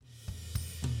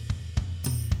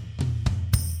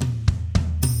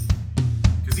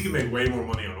could make way more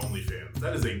money on OnlyFans.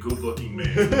 That is a good-looking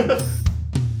man.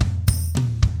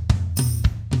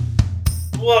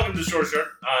 Welcome to Short Shirt.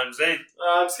 I'm Zane.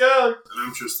 I'm Skylor. And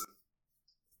I'm Tristan.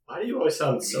 Why do you always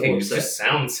sound so You upset? just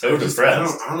sound so I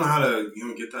depressed. don't know how to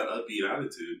get that upbeat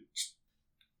attitude.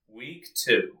 Week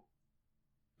 2. It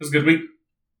was a good week.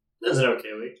 It was an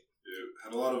okay week. It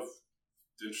had a lot of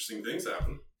interesting things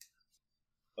happen.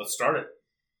 Let's start it.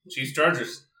 Chiefs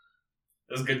Chargers.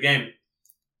 It was a good game.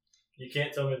 You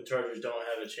can't tell me the Chargers don't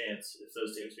have a chance if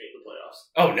those teams meet in the playoffs.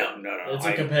 Oh, no. It's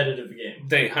a competitive game.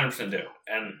 They 100% do.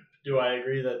 And Do I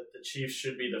agree that the Chiefs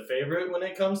should be the favorite when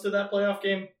it comes to that playoff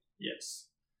game? Yes.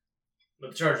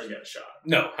 But the Chargers got a shot.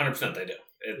 no, 100% they do.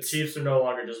 The Chiefs are no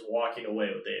longer just walking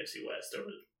away with the AFC West over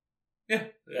Yeah.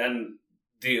 And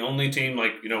the only team,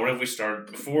 whenever we started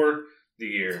before the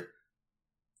year,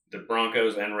 the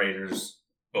Broncos and Raiders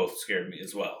both scared me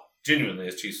as well. Genuinely,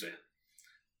 as Chiefs fan.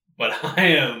 But I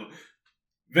am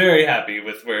very happy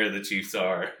with where the Chiefs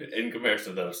are in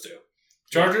comparison to those two.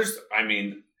 Chargers,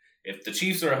 if the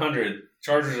Chiefs are 100,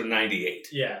 Chargers are 98.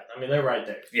 Yeah, they're right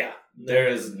there. Yeah, there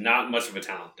is not much of a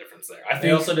talent difference there. I think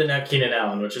They also didn't have Keenan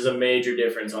Allen, which is a major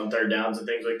difference on third downs and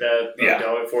things like that. Yeah.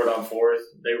 Going for it on fourth,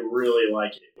 they really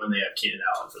like it when they have Keenan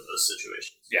Allen for those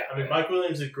situations. Yeah. Mike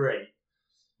Williams is great,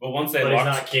 but once they but he's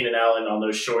locked, not Keenan Allen on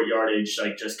those short yardage,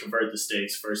 just convert the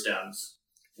stakes, first downs.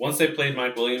 once they played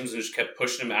Mike Williams and just kept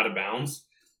pushing him out of bounds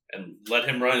and let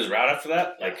him run his route after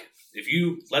that, if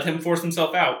you let him force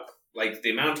himself out, the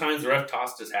amount of times the ref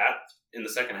tossed his hat in the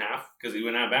second half because he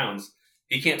went out of bounds,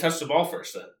 he can't touch the ball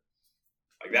first then.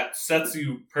 That sets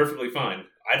you perfectly fine.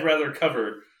 I'd rather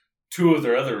cover two of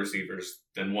their other receivers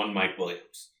than one Mike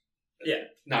Williams. Yeah.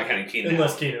 Not counting Keenan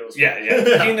Unless Allen. Keenan was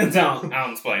Yeah. Keenan's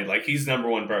Allen's playing. He's number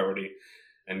one priority.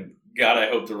 And God, I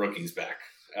hope the rookie's back.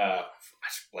 I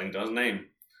just blanked on his name.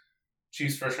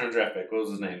 Chiefs first round draft pick. What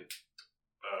was his name?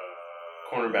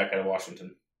 Cornerback out of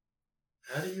Washington.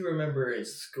 How do you remember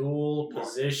his school,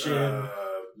 position?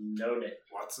 No name.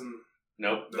 Watson?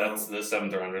 Nope, No. that's the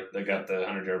 7th rounder. They got the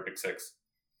 100-yard pick 6.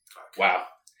 Fuck. Wow.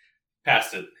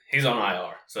 Passed it. He's on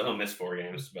IR, so he'll miss 4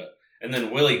 games. And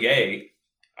then Willie Gay,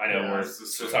 I know Yeah, we're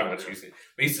it's still talking about yeah. Chiefs,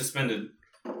 but he's suspended.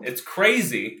 It's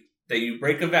crazy that you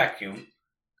break a vacuum,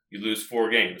 you lose 4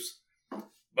 games,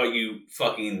 but you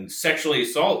fucking sexually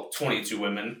assault 22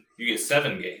 women, you get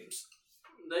 7 games.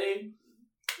 They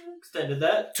extended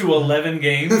that to 11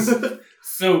 games.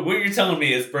 So what you're telling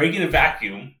me is breaking a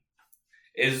vacuum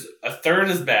is a third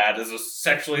as bad as a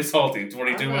sexually assaulting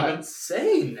 22 I'm women. not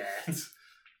saying that.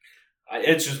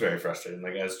 It's just very frustrating,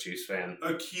 as a Chiefs fan.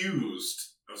 Accused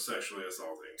of sexually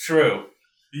assaulting. True.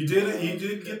 He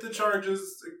did get the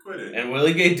charges acquitted. And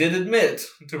Willie Gay did admit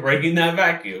to breaking that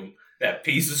vacuum. That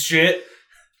piece of shit.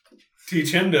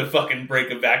 Teach him to fucking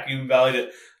break a vacuum valued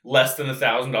at less than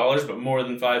 $1,000, but more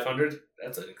than $500.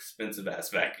 That's an expensive-ass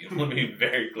vacuum. Let me be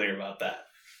very clear about that.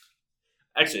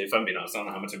 Actually, if I'm being honest, I don't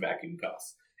know how much a vacuum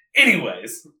costs.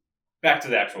 Anyways, back to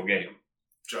the actual game.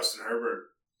 Justin Herbert,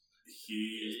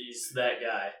 He's that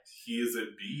guy. he is a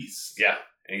beast. Yeah,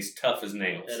 and he's tough as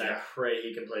nails. And I pray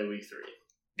he can play week 3.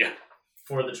 Yeah.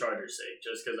 For the Chargers' sake,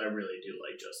 just because I really do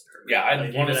like Justin Herbert. Yeah, I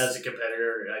even as a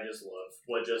competitor, I just love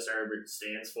what Justin Herbert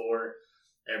stands for,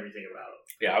 everything about him.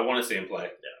 Yeah, I want to see him play.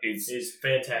 Yeah. He's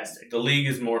fantastic. The league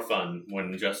is more fun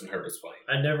when Justin Herbert's playing.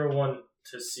 I never want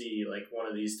to see one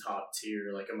of these top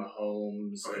tier, like a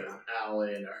Mahomes, an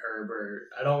Allen, a Herbert.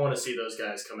 I don't want to see those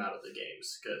guys come out of the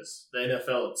games because the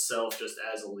NFL itself, just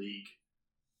as a league,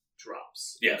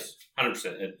 drops. Yes, 100%.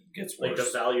 It gets worse.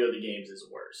 The value of the games is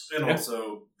worse. And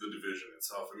also the division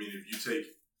itself. If you take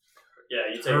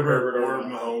You take Herbert Herbert or over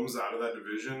Mahomes out of that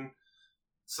division,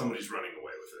 somebody's running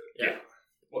away with it. Yeah.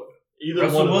 Either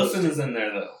Russell one of Wilson those is in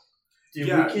there, though. Dude,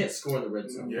 Yeah. we can't score in the red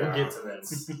zone. Yeah. We'll get to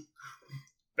them.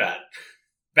 Bad.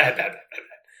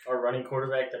 Our running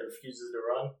quarterback that refuses to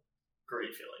run,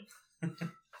 great feeling.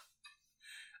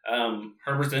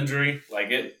 Herbert's injury,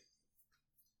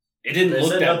 it didn't They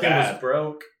look said that nothing bad. was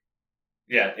broke.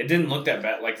 Yeah, it didn't look that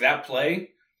bad. That play,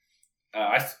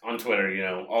 on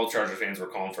Twitter, all Chargers fans were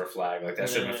calling for a flag. That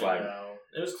should have been a flag. No,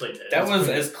 it was clean. That was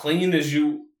as clean as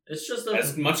It's just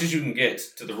as much as you can get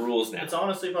to the rules now. It's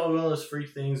honestly probably one of those freak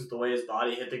things with the way his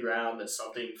body hit the ground that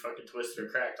something fucking twisted or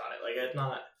cracked on it. It's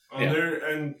not.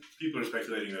 And people are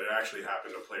speculating that it actually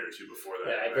happened a play or two before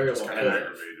that. Yeah, and very that just well kind of could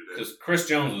have. aggravated it. Because Chris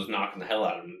Jones was knocking the hell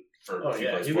out of him for a few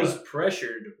plays He before was that.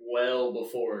 pressured well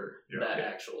before that Yeah.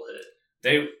 actual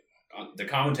hit. The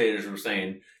commentators were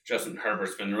saying Justin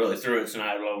Herbert's been really through it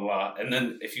tonight, blah, blah, blah. And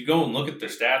then if you go and look at their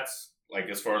stats,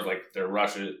 as far as their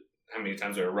rushes, how many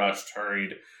times they were rushed,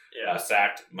 hurried, Yeah.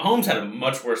 sacked, Mahomes had a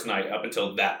much worse night up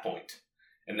until that point.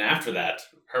 And after that,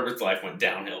 Herbert's life went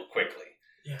downhill quickly.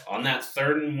 Yeah. On that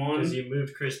 3rd and 1. Because you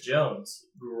moved Chris Jones.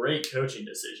 Great coaching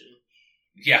decision.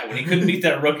 Yeah, when he couldn't beat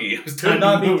that rookie, it was time Could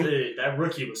not to move. that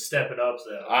rookie was stepping up,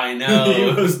 though. I know. He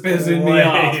It was pissing me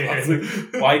off. I was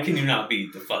playing. like, why can you not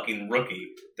beat the fucking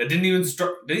rookie that didn't even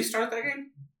start? Did he start that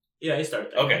game? Yeah, he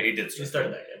started that Okay, game. he did start. He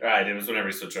started that game. Right, it was whenever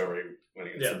he switched over, he went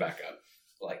against the backup.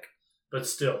 Like, But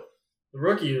still, the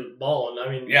rookie balling. I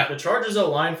mean, Yeah. the Chargers'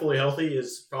 O-line fully healthy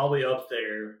is probably up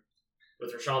there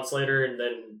with Rashawn Slater and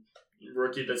then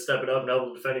rookie that's stepping up and able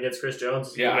to defend against Chris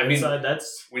Jones. Yeah, I mean, inside,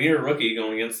 that's when you're a rookie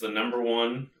going against the number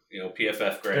 1,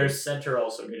 PFF grade. their center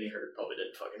also getting hurt probably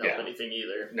didn't fucking help Yeah. anything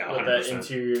either. No, with that 100%.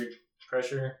 interior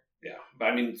pressure. Yeah, but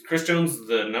I mean, Chris Jones is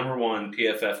the number 1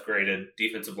 PFF graded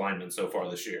defensive lineman so far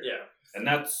this year. Yeah, And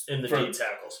that's in the for D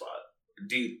tackle spot.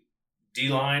 D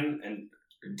line and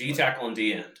D tackle and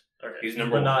D end. Okay, He's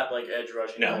number but 1. not like edge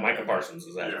rushing. No, line. Micah Parsons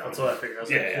is that. Yeah, that's what I figured. I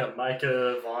was Yeah, like, yeah.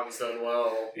 Micah Vaughn's done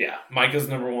well. Yeah, Micah's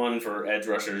number 1 for edge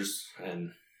rushers,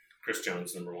 and Chris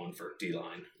Jones number 1 for D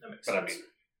line. That makes But I sense. mean,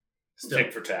 Still,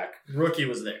 tick for tack. rookie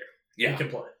was there. Yeah, He can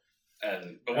play.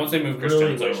 but once they move Chris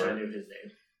really Jones wish over, I knew his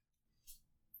name.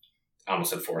 I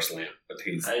almost said Forrest Lamp, but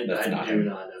I that's not do him.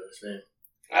 not know his name.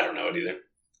 I don't know it either.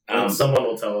 But someone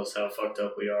will tell us how fucked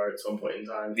up we are at some point in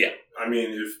time. Yeah. I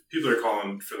mean, if people are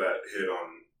calling for that hit on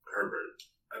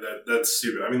Herbert, that's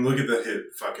stupid. I mean, look at the hit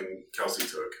fucking Kelsey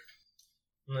took.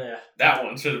 Yeah. That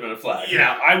one should have been a flag. Yeah.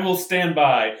 Now, I will stand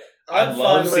by. I I'm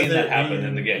love fine seeing with that it happen being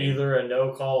in the game. Either a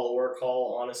no call or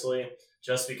call, honestly,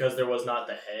 just because there was not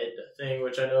the head thing,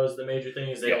 which I know is the major thing,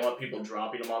 is they don't want people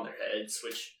dropping them on their heads,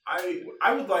 which...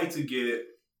 I would like to get,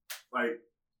 like,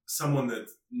 someone that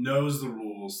knows the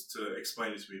rules to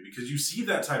explain it to me, because you see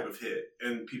that type of hit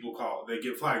and people they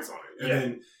get flags on it. And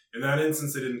then in that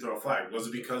instance, they didn't throw a flag. Was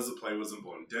it because the play wasn't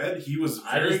blown dead? He was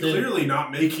very clearly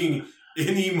not making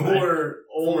any more.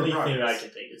 Only thing I can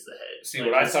think is the head. See,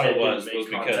 what I his thought head it was didn't make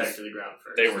because contact to the ground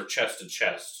first. they were chest to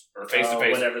chest or face to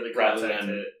face whenever the rather contact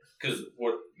than hit. because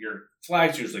what your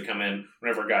flags usually come in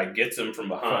whenever a guy gets him from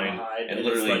behind and it's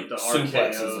literally like the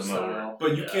suplexes RKO them style. over.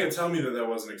 But you can't tell me that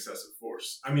wasn't excessive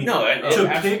force. I mean, No,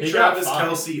 to pick he got Travis fined.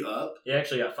 Kelsey up. He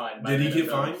actually got fined. by Did he the get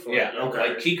NFL fined? for Yeah, it. okay.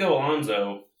 like Kiko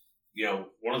Alonso,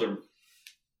 one of the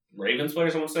Ravens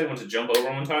players, I want to say, went to jump over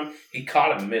him one time. He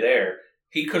caught him midair.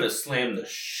 He could have slammed the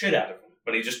shit out of him,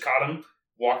 but he just caught him,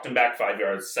 walked him back 5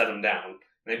 yards, set him down,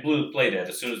 and they blew the play dead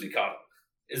as soon as he caught him.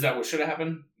 Is that what should have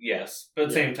happened? Yes, but at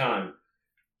the same time,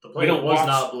 The play was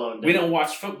not blown down. we don't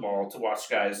watch football to watch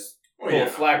guys pull a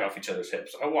flag off each other's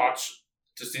hips. I watch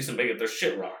to see somebody get their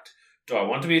shit rocked. Do I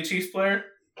want to be a Chiefs player?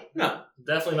 No.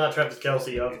 Definitely not Travis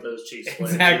Kelsey of those Chiefs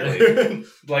players. Exactly.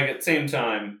 Like, at the same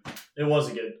time, It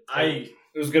wasn't good. it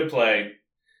was a good play.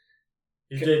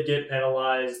 He did get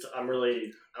penalized.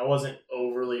 I wasn't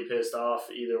overly pissed off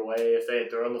either way. If they had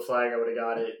thrown the flag, I would have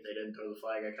got it. They didn't throw the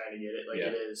flag. I kind of get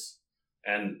it. It is.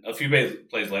 And a few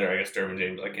plays later, I guess Derwin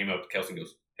James came up to Kelsey and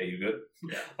goes, "Hey, you good?"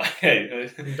 Yeah. Like, hey.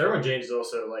 Derwin James is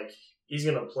also he's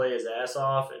going to play his ass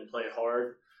off and play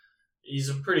hard. He's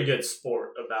a pretty good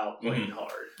sport about playing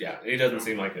hard. Yeah, he doesn't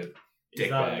seem like a He's dick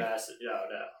not bag. a massive. No.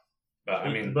 But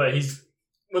I mean, but he's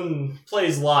when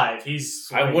plays live, he's.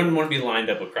 I wouldn't want to be lined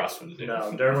up across from the dude.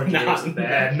 No, Derwin James is a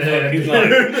bad no, man. he's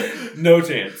like, no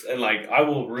chance. And I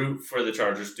will root for the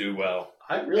Chargers to do well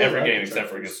Really every like game the except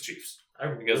for Chargers. against the Chiefs. I I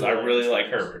really the like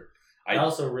Chargers. Herbert. I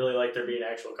also really like there being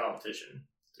actual competition,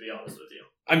 to be honest with you.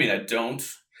 I mean, I don't.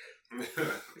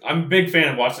 I'm a big fan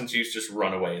of watching Chiefs just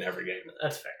run away in every game.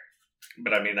 That's fair.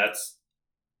 But I mean, that's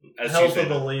as Health Chiefs of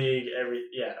the fan. league,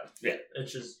 Yeah.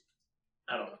 It's just,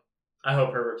 I don't know. I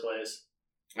hope Herbert plays.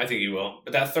 I think he will.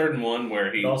 But that 3rd and 1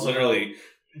 where he But also, literally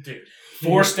dude,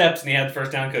 4 steps and he had the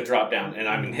first down, could drop down. And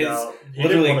I mean, he literally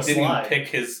didn't, didn't even slide. pick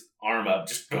his arm up.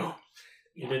 Just boom.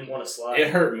 He didn't want to slide.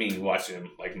 It hurt me watching him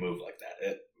move like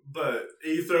that. But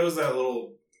he throws that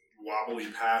little wobbly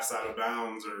pass out of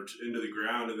bounds or into the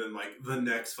ground, and then the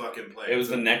next fucking play. It was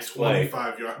the next play.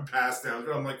 25-yard pass down.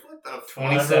 I'm like, what the fuck?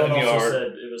 27 Everyone also yard. said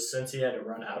it was since he had to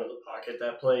run out of the pocket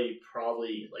that play, he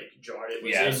probably jarred it.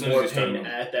 Was Yeah, as soon in as more he started pain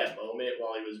moving. at that moment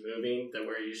while he was moving than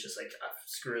where he was just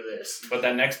screw this. But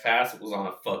that next pass was on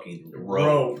a fucking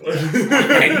rope. Rope.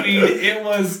 I mean, it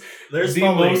was There's the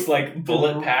probably most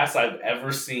bullet pass I've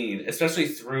ever seen, especially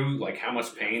through how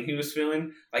much pain he was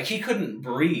feeling. He couldn't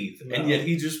breathe, and yet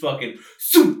he just fucking.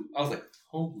 Zoom! I was like,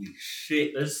 holy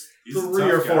shit! There's He's a 3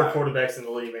 or tough 4 guy. quarterbacks in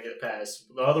the league making it pass.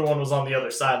 The other one was on the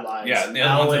other sidelines. Yeah, and the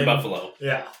other one's in Allen, Buffalo.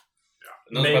 Yeah.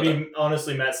 And those about Maybe,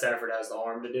 honestly, Matt Stafford has the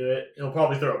arm to do it. He'll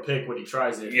probably throw a pick when he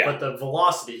tries it, Yeah. but the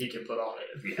velocity he can put on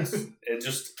it. Yes, it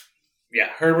just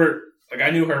Herbert.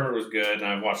 I knew Herbert was good, and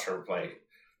I've watched Herbert play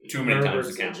too many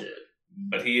times to count. Legit.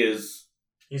 but he's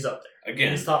up there.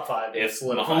 Again, he's top 5. If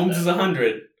Mahomes is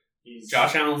 100,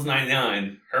 Josh Allen's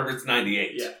 99, Herbert's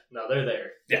 98. Yeah, no, they're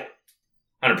there. Yeah,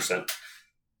 100%.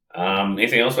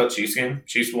 Anything else about Chiefs game?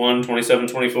 Chiefs won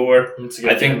 27-24.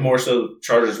 I think more so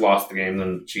Chargers lost the game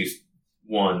than Chiefs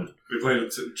won.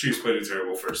 Chiefs played a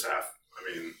terrible first half.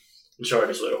 I mean, the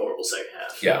Chargers played a horrible second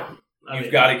half. Yeah.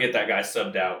 You've got to get that guy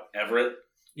subbed out. Everett.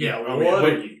 Yeah, what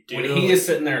are you doing? When he is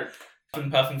sitting there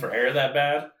puffing for air that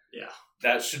bad, yeah,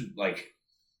 that should,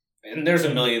 and there's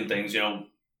a million things,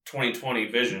 2020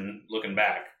 vision looking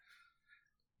back.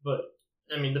 But,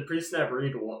 I mean, the pre-snap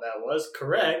read, that was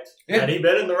correct. Yeah. Had he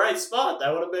been in the right spot,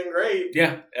 that would have been great.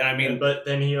 Yeah, and I mean... But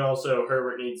then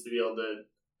Herbert needs to be able to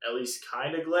at least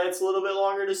kind of glance a little bit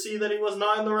longer to see that he was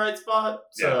not in the right spot.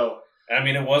 So... Yeah. And I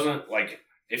mean, it wasn't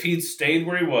if he'd stayed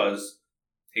where he was,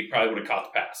 he probably would have caught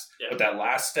the pass. Yeah. But that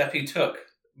last step he took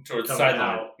towards the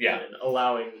sideline, and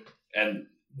allowing... And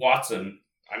Watson,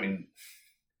 I mean,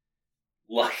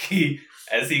 lucky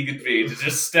as he could be to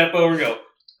just step over and go,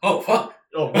 oh, fuck.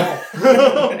 Oh,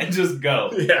 ball. And just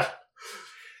go. Yeah.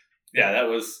 Yeah, that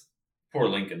was poor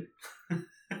Lincoln.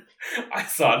 I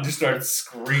saw him just start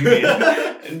screaming,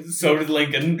 and so did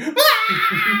Lincoln.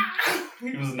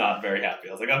 He was not very happy.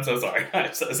 I was like, I'm so sorry.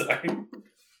 I'm so sorry.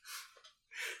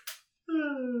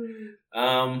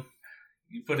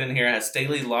 You put in here, has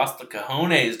Staley lost the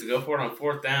cojones to go for it on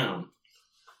 4th down?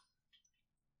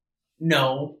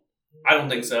 No, I don't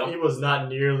think so. He was not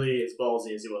nearly as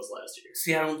ballsy as he was last year.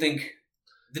 See, I don't think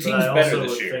the team's better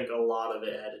this year. I think a lot of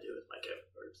it had to do with Mike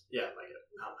Evans. Yeah,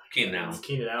 Keenan Allen.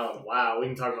 Keenan Allen. Wow, we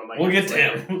can talk about Mike We'll Evans get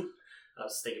to him. I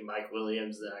was thinking Mike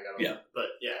Williams, then I got him. Yeah. But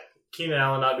yeah, Keenan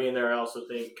Allen not being there, I also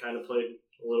think kind of played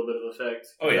a little bit of effect.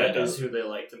 Oh, yeah, that is who they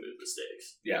like to move the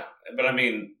stakes. Yeah, but I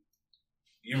mean,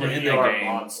 you were in that game.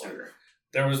 Monster.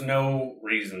 There was no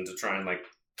reason to try and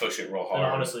push it real hard.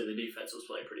 And honestly, the defense was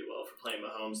playing pretty well for playing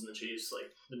Mahomes and the Chiefs.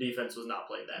 The defense was not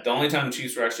playing that. The only time the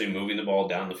Chiefs were actually moving the ball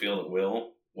down the field at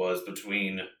will was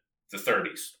between the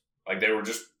 30s. They were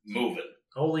just moving.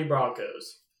 Holy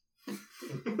Broncos.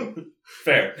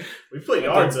 Fair. We put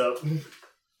yards up.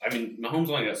 I mean, Mahomes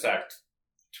only got sacked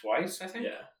twice, I think.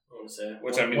 Yeah, I want to say.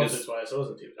 Once or twice. It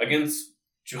wasn't too bad. Against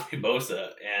Joey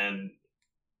Bosa and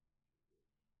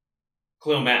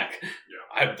Khalil Mack. Yeah.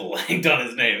 I blanked on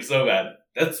his name so bad.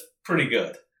 That's pretty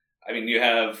good. I mean, you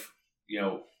have,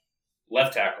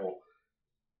 left tackle,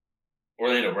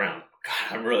 Orlando Brown.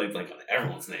 God, I'm really blanking on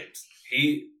everyone's names.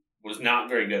 He was not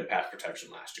very good at pass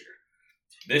protection last year.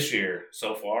 This year,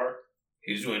 so far,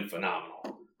 he's doing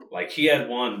phenomenal. He had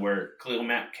one where Khalil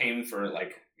Mack came for,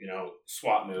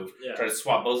 swap move, tried to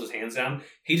swap both his hands down.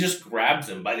 He just grabs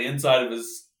him by the inside of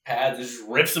his pads and just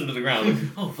rips him to the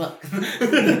ground. Oh, fuck.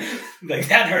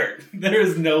 That hurt. There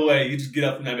is no way you just get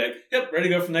up from that back. Yep, ready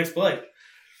to go for the next play.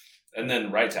 And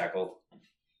then right tackle.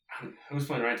 Who's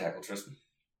playing right tackle, Tristan?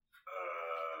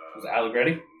 Was it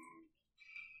Allegretti? I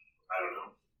don't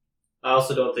know. I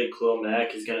also don't think Khalil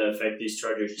Mack is going to affect these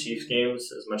Chargers-Chiefs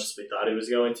games as much as we thought he was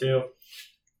going to,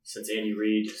 since Andy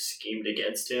Reid schemed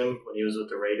against him when he was with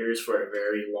the Raiders for a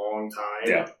very long time.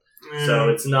 Yeah. So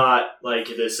it's not like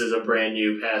this is a brand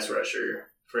new pass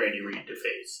rusher for Andy Reid to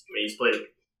face. I mean, he's played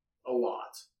a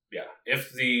lot. Yeah.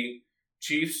 If the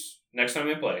Chiefs, next time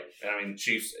they play,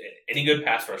 Chiefs, any good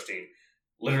pass rush team,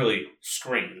 literally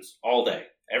screens all day.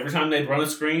 Every time they'd run a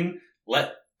screen,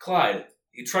 let Clyde,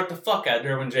 he trucked the fuck out of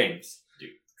Derwin James. Dude,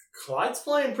 Clyde's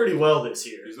playing pretty well this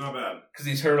year. He's not bad. Because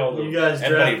he's hurt all the... You guys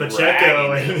draft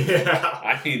Pacheco.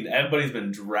 Everybody's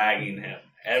been dragging him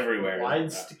everywhere.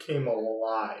 Clyde came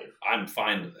alive. I'm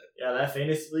fine with it. Yeah, that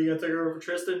fantasy league I took over for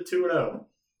Tristan, 2-0.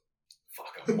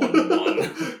 Fuck, I'm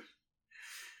 1-1.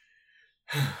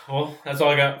 Well, that's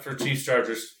all I got for Chiefs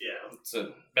Chargers. Yeah. It's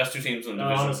the best two teams in the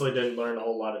division. I honestly didn't learn a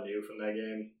whole lot of new from that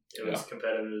game. It was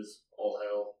competitive as all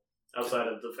hell. Outside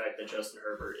of the fact that Justin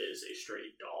Herbert is a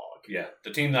straight dog. Yeah.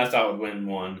 The team that I thought would win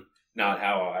won. Not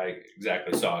how I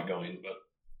exactly saw it going, but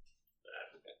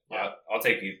I'll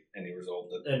take any result.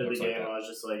 That end of the game, I was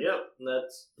just like, yep,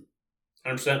 that's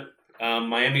 100%.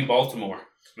 Miami, Baltimore.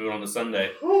 Moving on to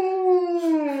Sunday.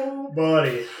 Oh,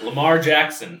 buddy. Lamar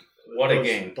Jackson. What a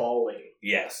game. Balling.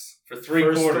 Yes. For First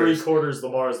 3 quarters,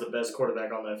 Lamar is the best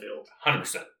quarterback on that field.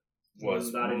 100%.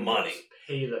 Was not even money.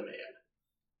 Pay the man.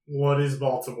 What is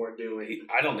Baltimore doing?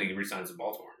 I don't think he resigns in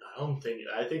Baltimore.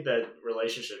 I think that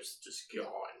relationship's just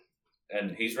gone.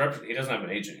 And he doesn't have an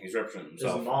agent. He's representing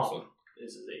himself. His mom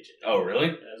is his agent. Oh, really?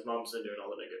 Yeah, his mom's been doing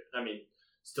all the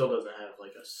still doesn't have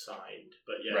a signed,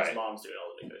 but his mom's doing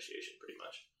all the negotiation pretty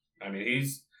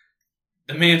much.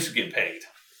 The man should get paid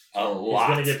a lot.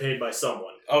 He's going to get paid by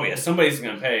someone. Oh, yeah. Somebody's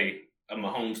going to pay a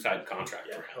Mahomes type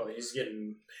contract for him. Oh, he's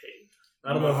getting paid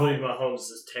I don't know if it'll be Mahomes'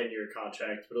 10-year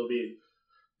contract, but it'll be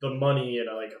the money in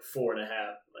like a 4.5,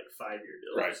 like 5-year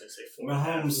deal. Right. I was gonna say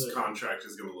 4.5. Mahomes' contract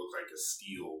is going to look like a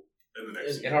steal in the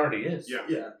next year. It already is.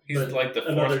 Yeah. He's like the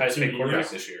fourth highest paid quarterback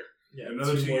this year. Yeah,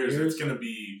 another 2 years, it's going to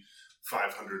be $500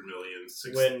 million.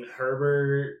 When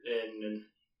Herbert and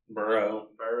Burrow,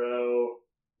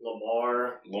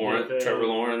 Lamar, Trevor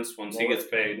Lawrence, once he gets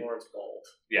paid. Lawrence bald.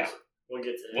 Yeah. We'll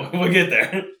get to him. We'll get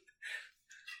there.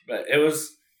 But it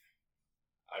was,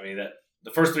 I mean,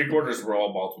 the first 3 quarters were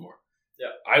all Baltimore.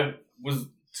 Yeah.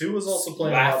 Tua's also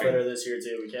playing laughing. a lot better this year,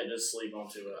 too. We can't just sleep on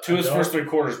Tua. Tua's first 3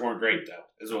 quarters weren't great,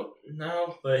 though.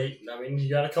 No, but you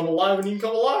got to come alive when you can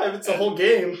come alive. It's a whole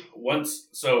game.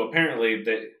 So apparently,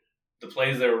 the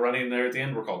plays they were running there at the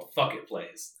end were called fuck it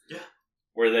plays. Yeah.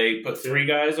 Where they put 3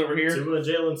 guys over here. Tua and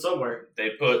Jalen somewhere.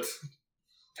 They put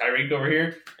Tyreek over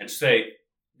here and say,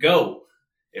 go.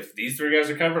 If these 3 guys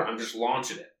are covered, I'm just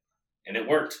launching it. And it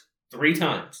worked 3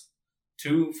 times.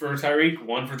 2 for Tyreek,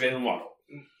 1 for Jalen Waddle.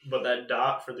 But that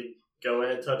dot for the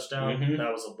go-ahead touchdown,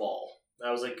 that was a ball. That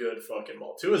was a good fucking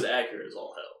ball. Tua's accurate as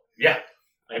all hell. Yeah.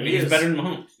 I mean, he's better than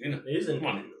Mahomes. You know. He isn't. Come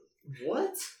on. What?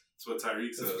 That's what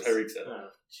Tyreek says. Oh,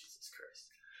 Jesus Christ.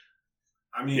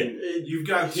 I mean, you've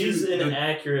got He's an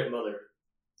accurate mother.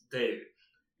 Dude.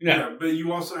 Yeah, but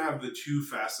you also have the 2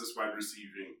 fastest wide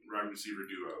receiver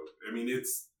duo. I mean,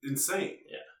 it's insane.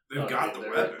 Yeah. They've got the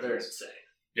weapons. They're insane.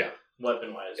 Yeah.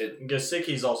 Weapon-wise.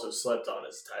 Gesicki's also slept on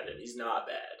as tight end. He's not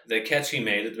bad. The catch he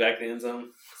made at the back of the end zone.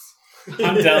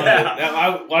 I'm telling you.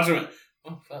 I watched him.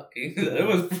 Oh, fuck. It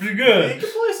was pretty good. He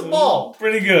can play some ball.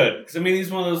 Pretty good. Because, I mean,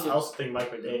 he's one of those. I also think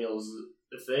Mike McDaniels,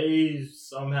 if they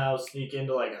somehow sneak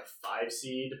into like a 5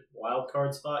 seed wild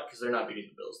card spot, because they're not beating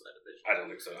the Bills in that division. I don't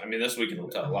think so. I mean, this weekend will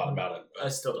tell a lot about it. I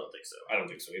still don't think so. I don't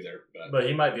think so either. But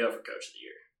he might be up for Coach of the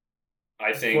Year.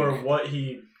 I think. For what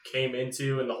he came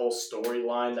into and the whole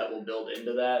storyline that will build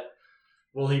into that,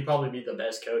 will he probably be the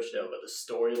best coach? No, but the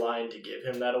storyline to give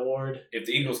him that award. If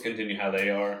the Eagles continue how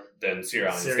they are, then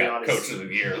Sirianni's got Coach of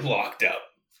the Year locked up.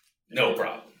 No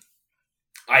problem.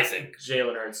 I think.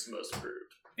 Jalen Hurts is most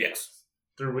improved. Yes.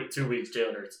 Through 2 weeks,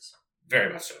 Jalen Hurts is.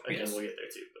 Very much so. Again, yes. we'll get there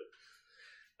too.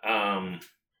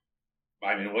 But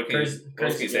I mean, what can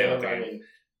you say about that game?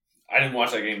 I didn't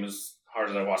watch that game as hard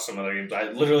as I watched some other games.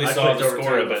 I literally saw the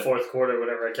score of the it. Fourth quarter,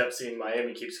 whatever. I kept seeing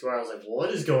Miami keep scoring. I was like, what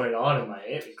is going on in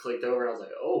Miami? Clicked over, and I was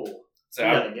like, oh, so we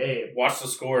I got a game. Watched the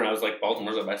score, and I was like,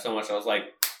 Baltimore's up by so much. I was like,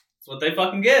 that's what they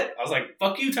fucking get. I was like,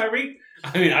 fuck you, Tyreek.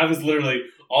 I mean, I was literally,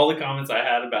 all the comments I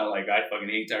had about, like, I fucking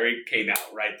hate Tyreek came out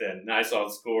right then. And I saw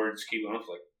the score and just keep going. I was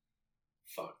like,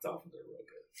 fuck, Dolphins are real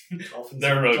good.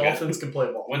 They're real good. Dolphins can play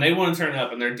ball. When they want to turn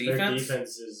up, and their defense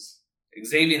is...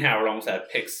 Xavier Howard almost had a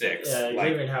pick 6. Yeah,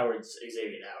 Xavier Howard's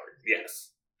Xavier Howard.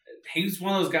 Yes. He's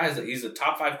one of those guys that he's a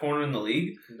top 5 corner in the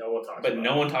league. No one talks about But him.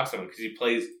 no one talks about him because he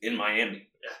plays in Miami.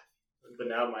 Yeah. But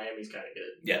now Miami's kind of good.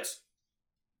 Yes.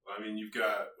 I mean, you've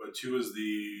got, Tua's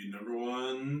the number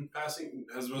 1 has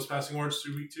the most passing yards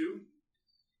through week 2?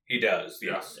 He does,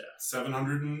 yes. Yeah.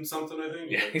 700 and something, I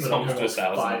think. Yeah, he's almost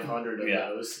 1,000. 500 of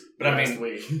those. But I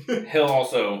mean, he'll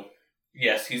also,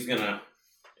 yes, he's going to.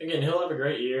 Again, he'll have a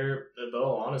great year.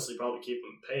 They'll honestly probably keep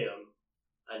him and pay him.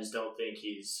 I just don't think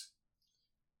he's...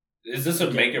 Is this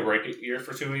a make or break it year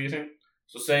for Tua, you think?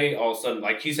 So say all of a sudden,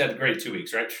 like he's had a great 2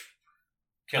 weeks, right?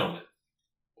 Killing it.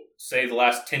 Say the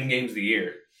last 10 games of the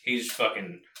year, he just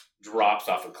fucking drops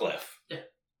off a cliff. Yeah.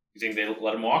 You think they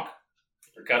let him walk?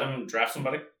 Or cut him and draft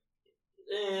somebody?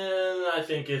 And I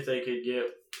think if they could get...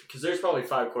 Because there's probably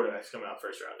 5 quarterbacks coming out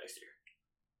first round next year.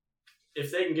 If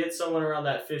they can get someone around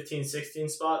that 15, 16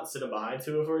 spot and sit him behind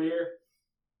Tua for a year,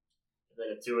 and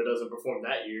then if Tua doesn't perform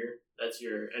that year, that's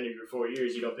your end of your 4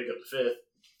 years, you don't pick up the 5th.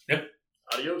 Yep.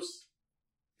 Adios.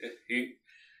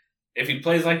 If he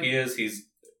plays like he is, he's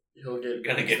going to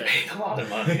get paid a lot of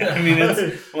money. I mean,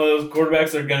 it's one of those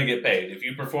quarterbacks that are going to get paid. If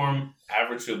you perform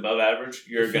average to above average,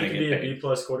 you're going to get paid. If he be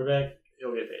a B+ quarterback,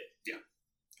 he'll get paid.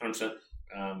 Yeah. 100%.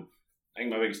 I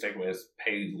think my biggest takeaway is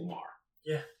pay Lamar.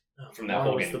 Yeah. From that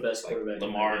whole game. The best quarterback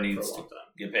Lamar needs to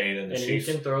get paid. And he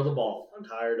can throw the ball. I'm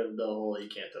tired of the whole he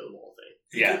can't throw the ball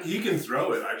thing. He can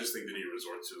throw it. I just think that he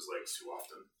resorts to his legs too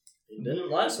often. He didn't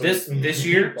last week. This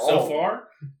year, so far,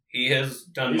 he has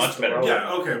done much better.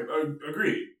 Yeah, okay.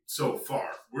 Agreed. So far.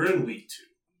 We're in week 2.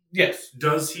 Yes.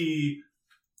 Does he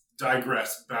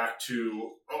digress back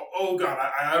to, oh God,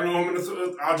 I don't know I'm going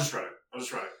to I'll just run it.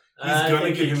 He's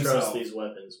going to get himself. Trust these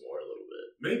weapons more a little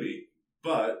bit. Maybe.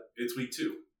 But it's week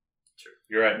 2. Sure.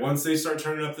 You're right. Once they start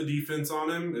turning up the defense on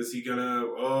him, is he going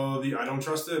to, I don't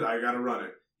trust it, I got to run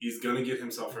it. He's going to get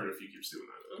himself hurt if he keeps doing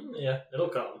that. Yeah, it'll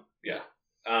come. Yeah.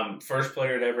 First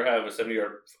player to ever have a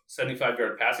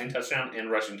 75-yard passing touchdown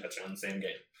and rushing touchdown in the same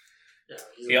game. Yeah,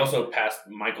 he also passed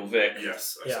Michael Vick.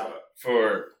 Yes, I saw that.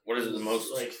 For, what is it, the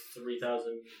most? Like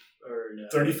 3,000 or no,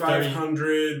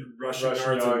 3,500 rushing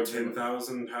yards and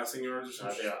 10,000 passing yards or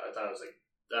something. I thought it was like,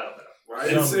 I don't know.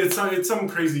 Well, it's some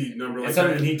crazy number like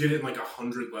that, and he did it in like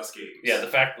 100 less games. Yeah, the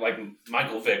fact like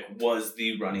Michael Vick was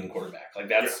the running quarterback. Like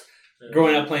that's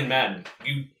growing up playing Madden,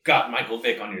 you got Michael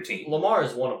Vick on your team. Lamar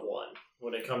is one of one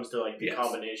when it comes to like the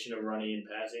combination of running and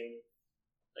passing.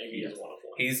 Like he is one of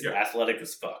one. He's athletic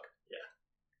as fuck. Yeah,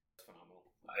 phenomenal.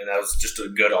 I mean, that was just a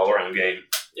good all around game.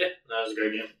 Yeah, that was a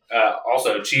great game.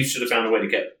 Also, Chiefs should have found a way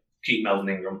to keep Melvin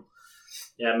Ingram.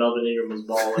 Yeah, Melvin Ingram was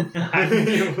balling.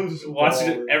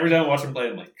 Every time I watch him play,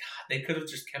 I'm like, God, they could have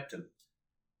just kept him.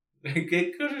 They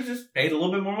could have just paid a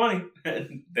little bit more money,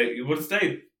 and you would have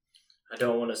stayed. I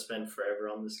don't want to spend forever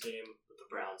on this game, but the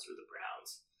Browns are the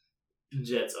Browns.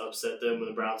 Jets upset them when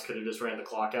the Browns could have just ran the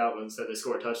clock out, but instead they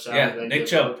score a touchdown. Yeah, Nick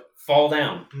Chubb, fall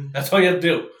down. That's all you have to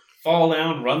do. Fall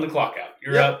down, run the clock out.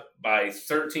 You're up by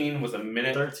 13 with a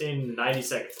minute. 13, 90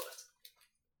 seconds left.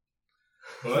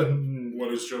 But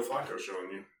what is Joe Flacco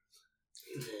showing you?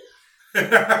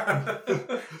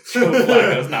 Joe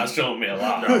Flacco's not showing me a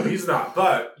lot. No, he's not.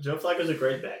 But Joe Flacco's a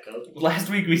great backup. Last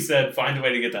week we said find a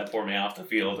way to get that poor man off the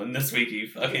field, and this week he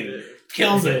fucking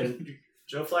kills it.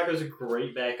 Joe Flacco's a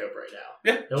great backup right now.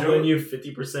 Yeah, he'll win you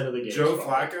 50% of the game. Joe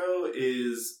Flacco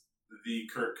is the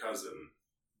Kirk Cousin,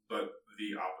 but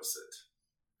the opposite.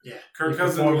 Yeah, Kirk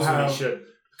Cousin will have.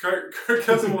 Kirk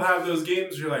Cousin will have those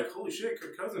games where you're like, holy shit,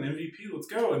 Kirk Cousin, MVP, let's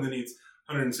go. And then he's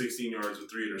 116 yards with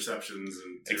 3 interceptions.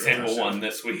 And example one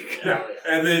this week. Yeah.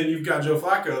 And then you've got Joe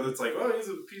Flacco that's like, oh, he's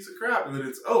a piece of crap. And then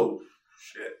it's, oh,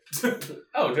 shit.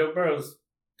 Oh, Joe Burrow's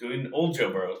doing old Joe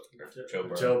Burrow. Joe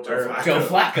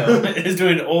Flacco is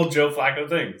doing old Joe Flacco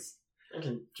things.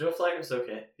 Joe Flacco's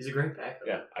okay. He's a great backup.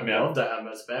 Yeah. I love to have him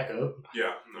as backup.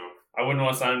 Yeah, no. I wouldn't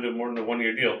want to sign him to more than a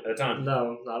 1-year deal at a time.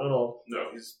 No, not at all.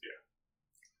 No, he's,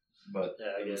 But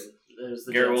again, there's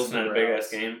the Garrett Wilson had a big ass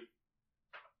game.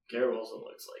 Garrett Wilson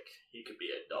looks like he could be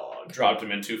a dog. Dropped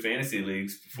him in 2 fantasy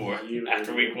leagues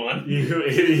after week 1. You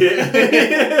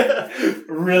idiot!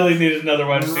 Really needed another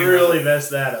wide receiver. Really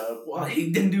messed that up. Well, he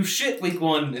didn't do shit week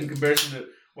 1 in comparison to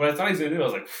what I thought he was gonna do. I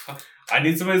was like, fuck, I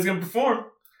need somebody who's gonna perform.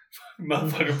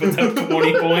 Motherfucker puts up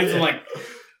 20 points. I'm like,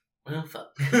 well,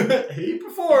 fuck. He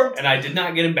performed, and I did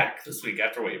not get him back this week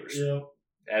after waivers.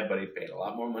 Yeah, but he paid a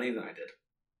lot more money than I did.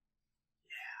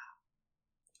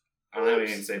 I don't have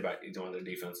anything to say about either one of their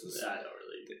defenses. Yeah, I don't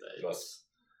really do that.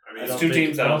 I mean, it's two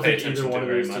teams I don't pay attention to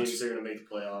very much. Either one of those teams are going to make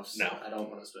the playoffs. No. I don't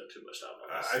want to spend too much time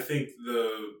on this. I think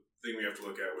the thing we have to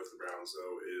look at with the Browns,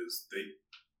 though, is they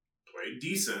played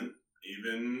decent,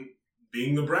 even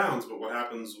being the Browns, but what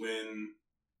happens when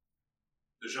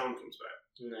Deshaun comes back?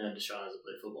 Nah, Deshaun hasn't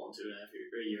played football in 2.5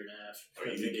 years, or a year and a half.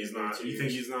 Oh, you think he's not? You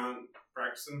think he's not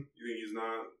practicing? You think he's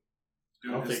not?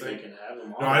 I don't think they can have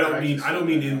him. No, I don't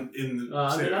mean in the.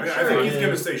 I think he's going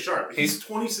to stay sharp. He's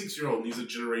 26-year-old and he's a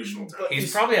generational talent.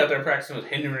 He's probably out there practicing with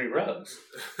Henry Ruggs.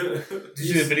 Did you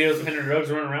see the videos of Henry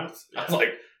Ruggs running around? I was like,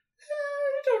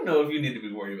 I don't know if you need to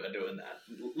be worried about doing that.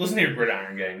 Listen to your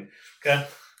Gridiron Gang, okay?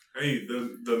 Hey,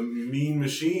 the mean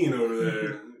machine over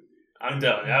there. I'm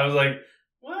telling you, I was like,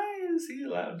 why is he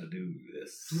allowed to do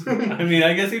this? I mean,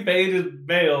 I guess he paid his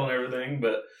bail and everything,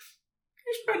 but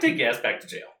you should probably take your ass back to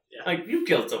jail. Yeah. Like, you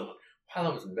killed someone. While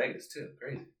I was in Vegas, too.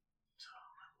 Crazy.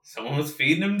 Someone was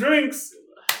feeding him drinks.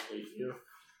 I hate you.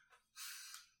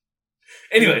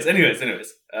 Anyways. I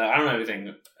don't have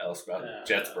anything else about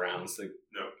Jets-Browns.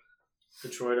 No.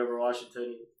 Detroit over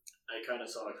Washington. I kind of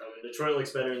saw it coming. Detroit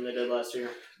looks better than they did last year.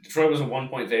 Detroit was a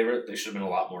 1-point favorite. They should have been a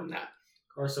lot more than that.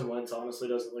 Carson Wentz honestly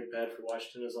doesn't look bad for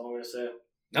Washington, is all I'm going to say.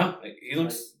 No, he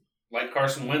looks like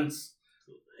Carson Wentz.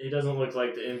 He doesn't look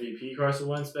like the MVP Carson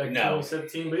Wentz back in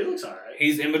 2017, but he looks all right.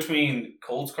 He's in between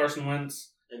Colts Carson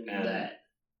Wentz and that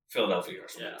Philadelphia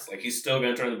Carson Wentz. Like, he's still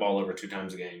going to turn the ball over 2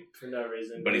 times a game. For no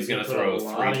reason. But he's going to throw 3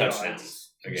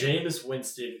 touchdowns a game. Jameis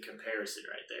Winston comparison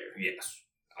right there. Yes.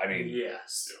 I mean...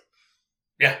 Yes.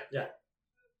 Yeah.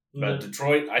 But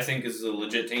Detroit, I think, is a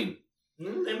legit team.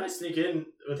 They might sneak in.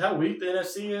 With how weak the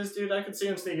NFC is, dude, I could see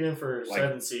them sneaking in for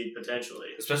 7th seed, potentially.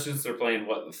 Especially since they're playing,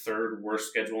 the 3rd worst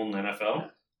schedule in the NFL? Yeah.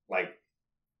 Like,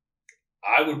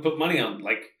 I would put money on,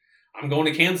 I'm going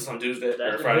to Kansas on Tuesday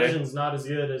or Friday. That division's not as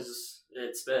good as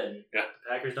it's been. Yeah.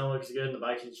 The Packers don't look as good, and the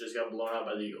Vikings just got blown out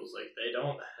by the Eagles. They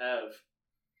don't have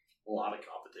a lot of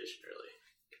competition, really.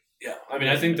 Yeah, I mean,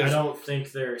 I don't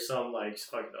think they're some,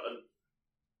 fucking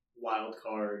wild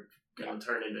card going to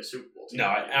turn into a Super Bowl team. No,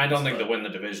 I don't think they'll win the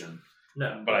division.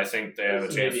 No. But I think they have a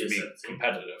chance to be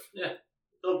competitive. Yeah.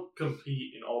 they'll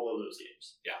compete in all of those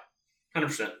games.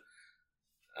 100%.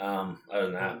 Other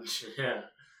than that, Yeah.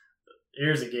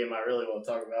 Here's a game I really want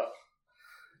to talk about.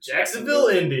 Jacksonville,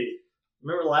 Indy.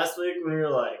 Remember last week when we were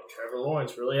like, Trevor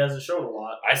Lawrence really hasn't shown a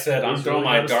lot. I said I'm He's throwing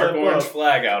really my gotta dark step orange up.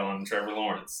 flag out on Trevor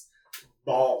Lawrence.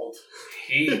 Bald.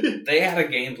 They had a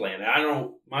game plan. I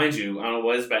don't know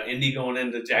what it's about Indy going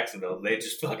into Jacksonville. They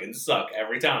just fucking suck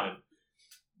every time.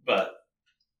 But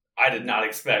I did not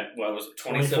expect, what was it,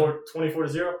 24-0?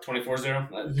 24-0? I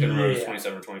couldn't remember if it was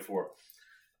 27-24.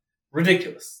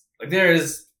 Ridiculous. Like, there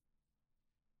is,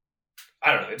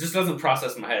 I don't know, it just doesn't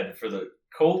process in my head. For the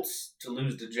Colts to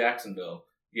lose to Jacksonville,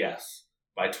 yes.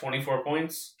 By 24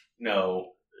 points,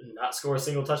 no. Not score a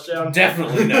single touchdown?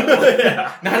 Definitely no.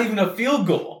 Yeah. Not even a field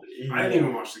goal. I didn't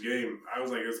even watch the game. I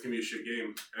was like, it's going to be a shit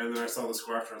game. And then I saw the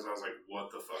score afterwards, and I was like,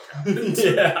 what the fuck happened?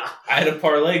 Yeah. I had a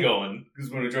parlay going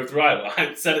because when we drove through Iowa,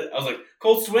 I said it. I was like,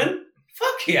 Colts win?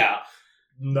 Fuck yeah.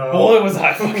 No. Boy, was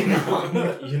I fucking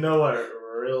wrong. You know what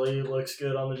really looks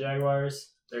good on the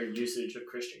Jaguars? Their usage of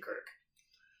Christian Kirk.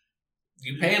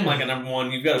 You pay him like a number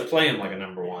one, you've got to play him like a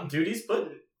number one. Dude, he's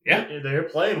putting... Yeah. They're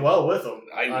playing well with him.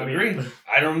 I agree.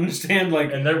 I don't understand,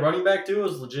 like... And their running back, too,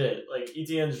 is legit. Like,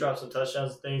 ETN's dropped some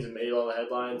touchdowns and things and made all the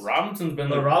headlines. Robinson's been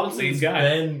But the Robinson's lead guy.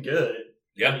 been good.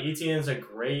 Yep. And ETN's a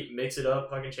great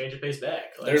mix-it-up, fucking change-of-pace back.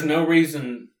 Like, There's no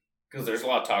reason... Because there's a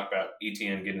lot of talk about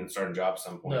ETN getting a starting job at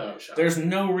some point. No shot. There's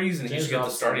no reason he James should get the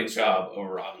Robinson starting is job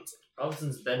over Robinson.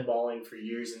 Robinson's been balling for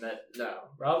years in that... No.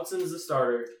 Robinson's the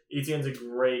starter. ETN's a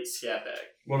great scat back.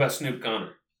 What about Snoop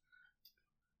Connor?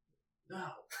 No.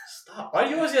 Stop. Why do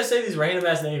you always gotta say these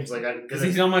random-ass names? Like, Because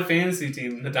he's on my fantasy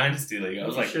team in the Dynasty League. I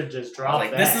was you like, should just drop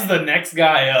that. this is the next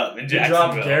guy up in You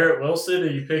Jacksonville. drop Garrett Wilson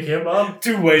and you pick him up?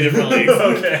 Two way different leagues.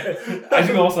 Okay. I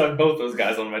do also have both those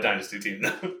guys on my Dynasty team,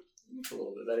 though. It's a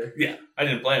little bit better. Yeah, I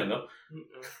didn't play him, though.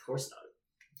 Of course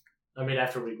not. I mean,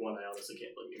 after week 1, I honestly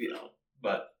can't believe you know.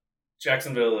 But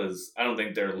Jacksonville is, I don't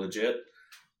think they're legit.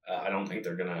 I don't think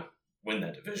they're going to win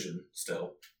that division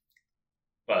still.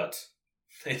 But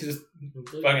they just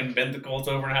fucking bent the Colts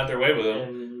over and had their way with them.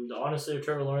 And honestly, if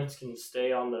Trevor Lawrence can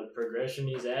stay on the progression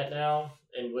he's at now,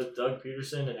 and with Doug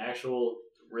Peterson, an actual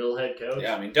real head coach.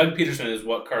 Yeah, I mean, Doug Peterson is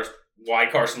why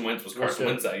Carson Wentz was Carson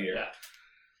Wentz that year. Yeah.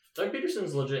 Doug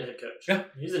Peterson's a legit head coach. Yeah.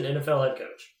 He's an NFL head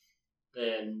coach.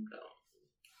 And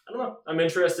I don't know. I'm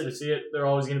interested to see it. They're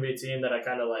always going to be a team that I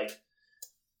kind of like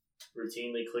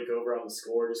routinely click over on the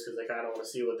score just because I kind of want to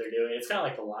see what they're doing. It's kind of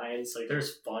like the Lions. Like,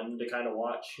 there's fun to kind of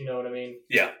watch. You know what I mean?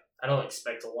 Yeah. I don't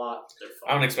expect a lot. They're fun.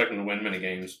 I don't expect them to win many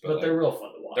games, but like, they're real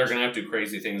fun to watch. they're going to have to do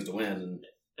crazy things to win.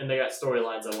 And they got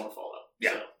storylines I want to follow.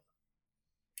 Yeah. So.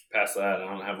 Past that, I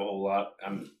don't have a whole lot.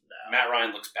 Matt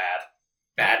Ryan looks bad.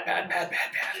 Bad.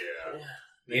 Yeah.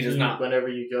 He does not. Whenever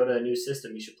you go to a new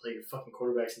system, you should play your fucking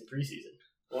quarterbacks in the preseason.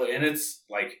 Well, and it's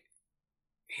like,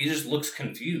 he just looks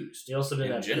confused. He also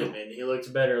didn't have Pittman. He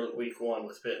looked better week 1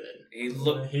 with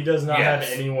Pittman. He does not have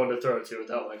anyone to throw to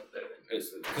without Michael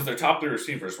Pittman. Because their top 3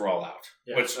 receivers were all out.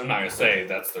 Yeah. Which I'm not going to say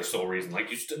that's their sole reason. Like,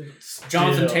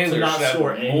 Jonathan Taylor should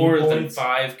have have more than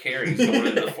 5 carries going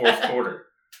into the fourth quarter.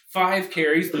 5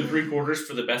 carries through 3 quarters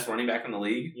for the best running back in the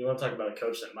league. You want to talk about a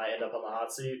coach that might end up on the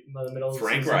hot seat by the middle of the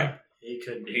Frank season? Reich. He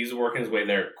could be. He's working his way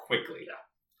there quickly. Yeah.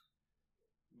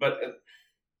 But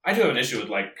I do have an issue with,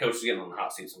 like, coaches getting on the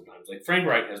hot seat sometimes. Like, Frank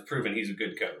Reich has proven he's a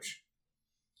good coach.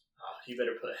 You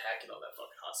better put Hackett on that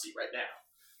fucking hot seat right now.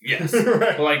 Yes.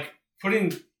 Right. But, like,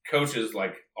 putting coaches,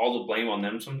 like, all the blame on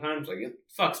them sometimes, like, it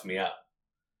fucks me up.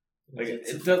 Like, It's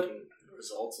it a does. fucking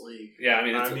results league. Yeah, I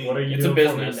mean, What are you it's doing a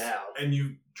for me business. now? And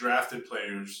you drafted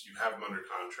players, you have them under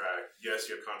contract. Yes,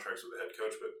 you have contracts with the head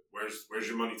coach, but where's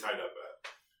your money tied up at?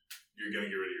 You're going to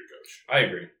get rid of your coach. I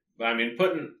agree. But, I mean,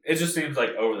 it just seems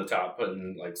like over the top,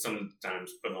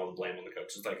 sometimes putting all the blame on the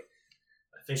coach. It's like,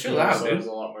 I think chill he out, also dude. has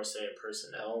a lot more say in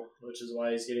personnel, which is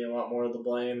why he's getting a lot more of the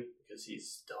blame, because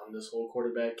he's done this whole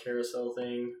quarterback carousel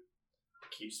thing.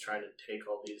 Keeps trying to take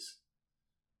all these.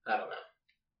 I don't know.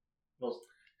 Well,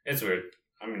 it's weird.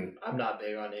 I mean, I'm not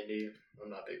big on Indy. I'm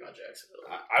not big on Jacksonville.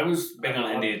 I was big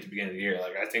on Indy at the beginning of the year.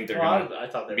 Like, I think they're going to I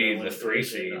thought they were be gonna win the 3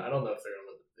 division. seed. I don't know if they're going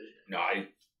to win the division. No,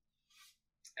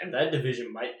 And that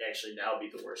division might actually now be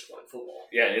the worst one in football.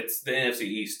 yeah, it's the NFC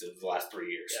East of the last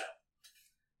 3 years. Yeah.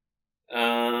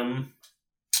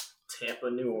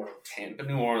 Tampa, New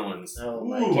Orleans. Oh,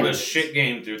 What a goodness. shit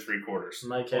game through 3 quarters.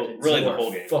 Mike Well, Evans, really you the are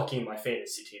whole game. fucking my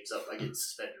fantasy teams up. I get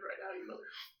suspended right now, you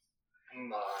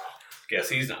mother. Guess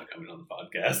he's not coming on the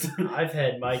podcast. I've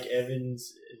had Mike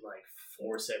Evans in like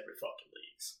 4 separate fucking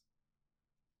leagues.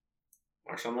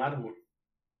 Marshawn Lattimore.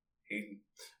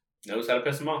 knows how to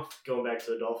piss him off. Going back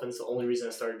to the Dolphins, the only reason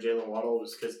I started Jalen Waddle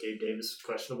was because Gabe Davis was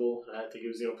questionable, and I didn't think he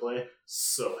was going to play.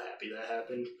 So happy that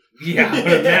happened. Yeah, I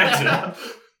would imagine.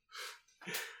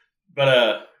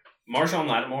 But Marshawn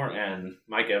Lattimore and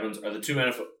Mike Evans are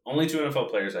the only two NFL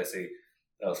players I see.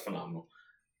 That was phenomenal.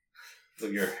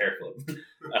 Look, your hair flip.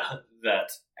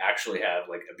 That actually have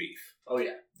like a beef. Oh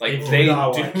yeah, like they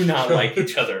do not like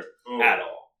each other at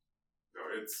all. No,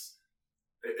 it's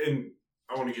and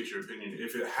I want to get your opinion.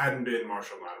 If it hadn't been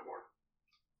Marshawn Lattimore,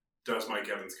 does Mike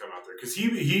Evans come out there? Because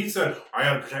he said, "I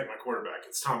got to protect my quarterback.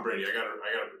 It's Tom Brady. I got to."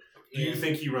 Do you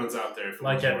think he runs out there? If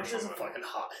Mike Evans is a fucking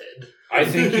hothead. I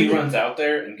think he runs out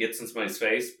there and gets in somebody's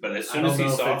face, but as soon as he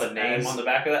saw the name on the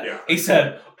back of that, he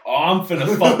said, "Oh, I'm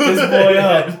finna fuck this boy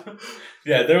up."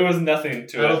 Yeah, there was nothing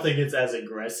to it. I don't think it's as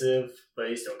aggressive, but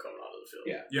he's still coming onto the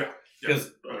field. Yeah.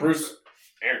 Because Bruce,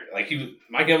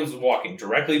 Mike Evans was walking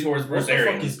directly towards Bruce Arians.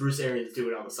 What the fuck is Bruce Arians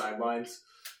doing on the sidelines?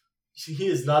 He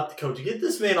is not the coach. Get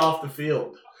this man off the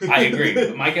field. I agree.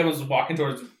 But Mike Evans was walking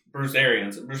towards Bruce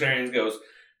Arians. Bruce Arians goes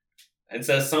and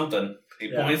says something.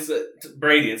 He points at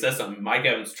Brady and says something. Mike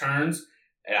Evans turns,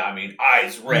 and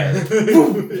eyes red.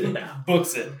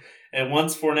 Books it. And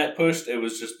once Fournette pushed, it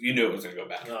was just, you knew it was going to go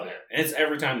back from there. And it's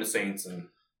every time the Saints and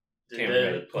Tampa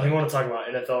Bay play. You want to talk about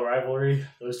NFL rivalry?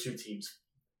 Those two teams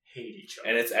hate each other.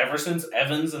 And it's ever since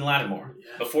Evans and Lattimore.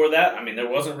 Yeah. Before that, there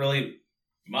wasn't really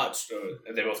much.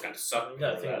 They both kind of sucked.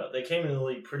 They came in the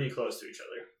league pretty close to each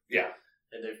other. Yeah.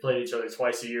 And they've played each other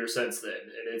twice a year since then.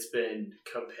 And it's been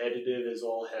competitive as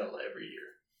all hell every year.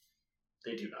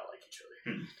 They do not like each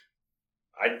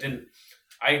other.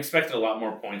 I expected a lot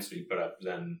more points to be put up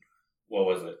than, what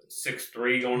was it,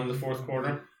 6-3 going into the fourth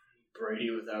quarter?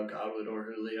 Brady without Godwin or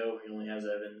Julio. He only has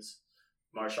Evans.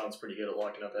 Marshawn's pretty good at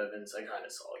locking up Evans. I kind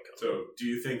of saw it coming. So, do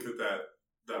you think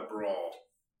that brawl,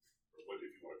 or what if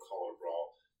you want to call it a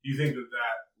brawl, do you think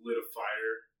that lit a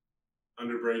fire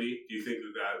under Brady? Do you think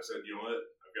that said, you know what,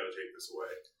 I've got to take this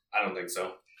away? I don't think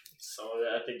so. So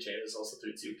I think James also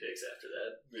threw 2 picks after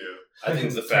that. Yeah. I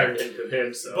think the fact into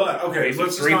him. So. But, okay,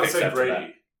 let's just not say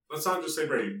Brady. That. Let's not just say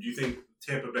Brady. Do you think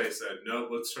Tampa Bay said, no,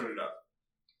 let's turn it up?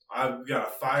 I've got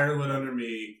a fire lit under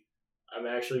me. I'm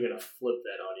actually going to flip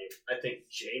that on you. I think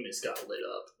Jameis got lit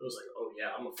up. It was like, oh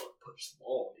yeah, I'm going to fucking push the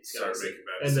ball on these guys. Started making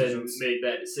bad decisions. And then made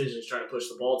bad decisions trying to push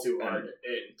the ball too hard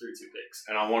and threw 2 picks.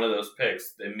 And on one of those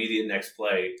picks, the immediate next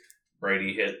play,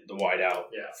 Brady hit the wide out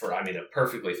for, a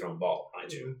perfectly thrown ball,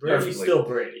 mind you. Brady's still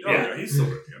Brady. Oh, yeah, he's still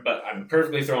Brady. Yeah. But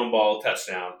perfectly thrown ball,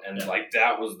 touchdown, and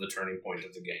that was the turning point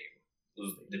of the game. It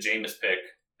was the Jameis pick,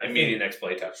 immediate next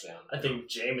play, touchdown. I think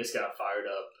Jameis got fired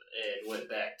up and went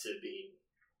back to being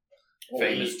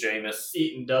famous Jameis.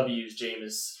 Eating W's,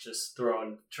 Jameis just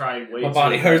trying way My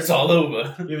body hurts all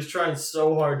over. He was trying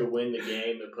so hard to win the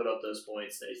game and put up those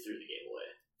points that he threw the game away.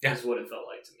 Yeah. That's what it felt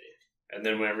like to me. And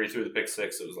then whenever he threw the pick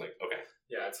 6, it was like, okay.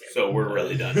 Yeah, it's game. So we're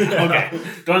really done now. Okay.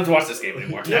 Don't have to watch this game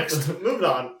anymore. Next. Moving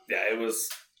on. Yeah, it was...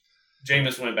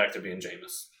 Jameis went back to being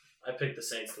Jameis. I picked the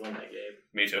Saints to win that game.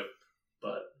 Me too.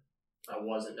 But I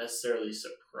wasn't necessarily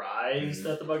surprised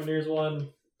that the Buccaneers won.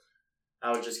 I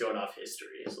was just going off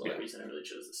history. Is the only reason I really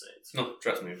chose the Saints. No,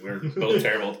 trust me. We're both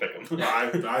terrible to pick them. I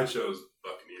chose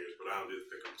Buccaneers, but I don't do the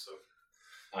pick them, so...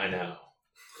 I know.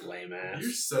 Lame ass.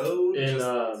 You're so... In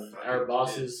our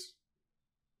boss's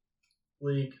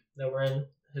league that we're in,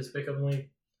 his pickup league,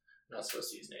 I'm not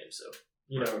supposed to use names, so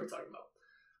you know what we're talking about.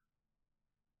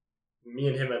 Me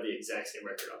and him have the exact same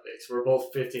record on picks. We're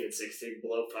both 15 and 16,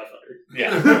 below 500.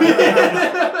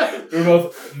 Yeah. We're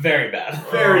both very bad.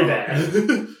 Very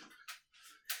bad.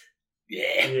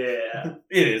 Yeah. Yeah.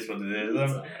 It is what it is.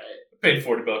 It's all right. I paid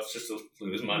 $40 just to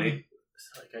lose money.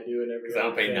 Like I do in every. Because I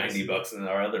don't pay $90 in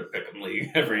our other pick'em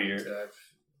league every year.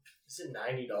 Is it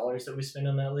 $90 that we spend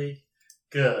on that league?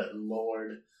 Good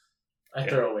Lord. I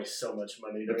throw away so much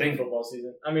money during football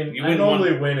season. I mean, I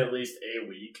normally win at least a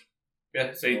week.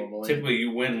 Yeah, so typically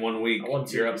you win 1 week,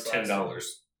 you're up $10.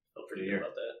 Feel pretty good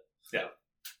about that. Yeah.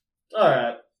 All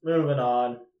right, moving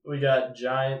on. We got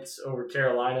Giants over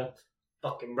Carolina.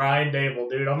 Fucking Brian Dable,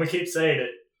 dude. I'm going to keep saying it.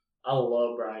 I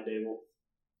love Brian Dable.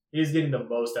 He's getting the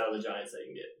most out of the Giants they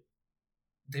can get.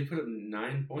 They put up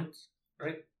 9 points,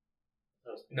 right?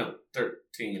 No,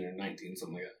 13 or 19,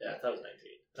 something like that. Yeah, that was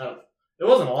 19. It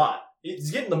wasn't a lot.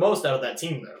 He's getting the most out of that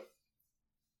team, though.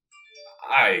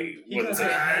 I wouldn't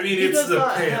say. I mean, it's the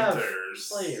Panthers.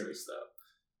 Players, though.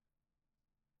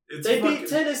 They beat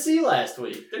Tennessee last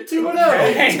week. They're 2-0.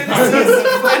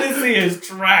 Tennessee is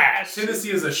trash.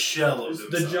 Tennessee is a shell of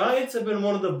themselves. The Giants have been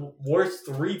one of the worst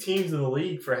 3 teams in the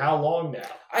league for how long now?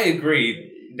 I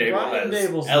agree.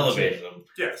 Dable has elevated them.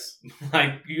 Yes.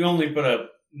 Like, you only put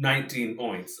up 19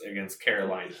 points against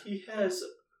Carolina. He has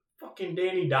Fucking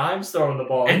Danny Dimes throwing the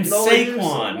ball. And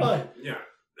Saquon. What? Yeah.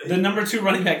 The number 2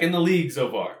 running back in the league so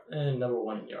far. And number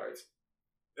 1 in yards.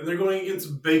 And they're going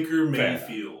against Baker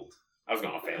Mayfield. I was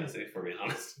going on fantasy, for being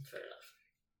honest. Fair enough.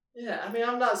 Yeah, I mean,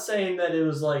 I'm not saying that it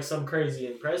was like some crazy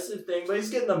impressive thing, but he's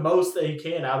getting the most that he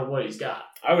can out of what he's got.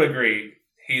 I would agree.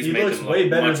 He looks way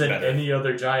better than any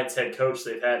other Giants head coach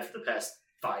they've had for the past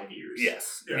 5 years.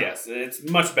 Yes, yes, it's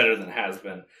much better than it has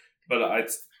been. But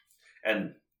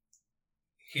and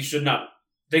he should not.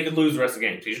 They could lose the rest of the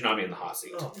game. He should not be in the hot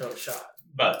seat. Oh, no shot.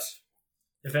 But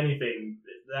if anything,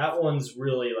 that one's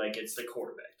really like it's the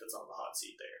quarterback that's on the hot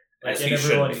seat there. Like, as and he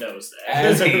everyone should be. knows that.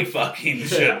 As he fucking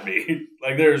should be.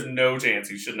 Like, there's no chance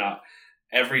he should not.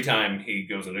 Every time he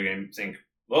goes into a game, think,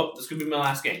 well, this could be my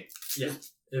last game. Yeah,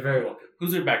 it very well could.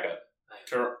 Who's their backup?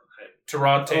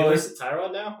 Tyrod Taylor? Oh, is it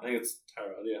Tyrod now? I think it's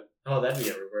Tyrod, yeah. Oh, that'd be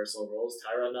a reversal of roles.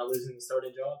 Tyrod not losing the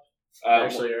starting job?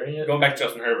 Actually earning it? Going back to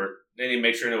Justin Herbert, they need to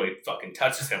make sure nobody fucking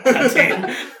touches him on that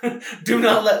team. Do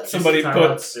not let somebody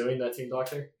Tyrod suing that team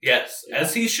doctor? Yes,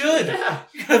 as he should. Yeah.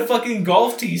 You got a fucking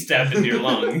golf tee stabbed into your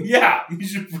lung. Yeah, you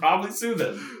should probably sue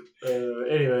them.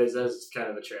 Anyways, that's kind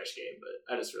of a trash game,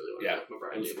 but I just really want to make my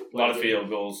Brian Dable. A lot of field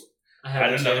goals. I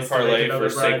had another parlay for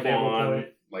Brian Dable Saquon. point.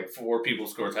 Like 4 people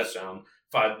score a touchdown.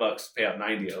 $5, pay out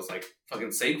 90. I was like, fucking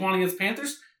Saquon against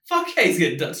Panthers? Fuck yeah, he's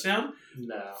getting a touchdown.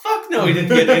 No. Fuck no, he didn't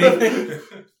get anything.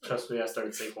 Trust me, I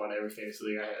started Saquon every fantasy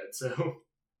league I had, so.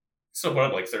 Still put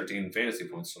up like 13 fantasy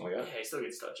points, something like that. Yeah, he still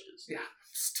gets touches. Yeah.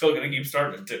 Still gonna keep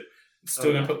starting it too.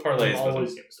 Still gonna put parlays I'm with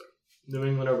always him. going to start. New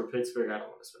England over Pittsburgh, I don't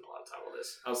want to spend a lot of time on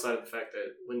this. Outside of the fact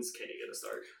that when's Kenny going to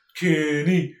start?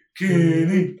 Kenny.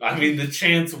 I mean, the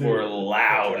chants were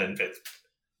loud in Pittsburgh.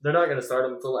 They're not going to start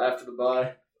him until after the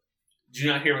bye. Did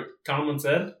you not hear what Tomlin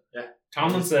said? Yeah.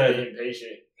 Tomlin said being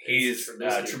patient.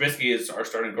 Trubisky is our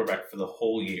starting quarterback for the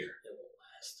whole year. It won't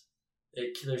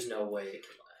last. There's no way it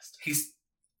can last.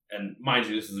 And mind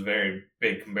you, this is a very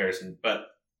big comparison, but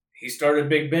he started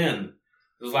Big Ben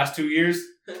those last 2 years,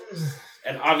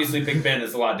 and obviously Big Ben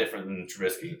is a lot different than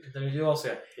Trubisky. Then you also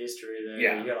have history there.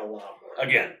 Yeah. You got a lot more.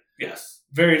 Again, yes.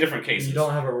 Very different cases. You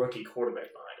don't have a rookie quarterback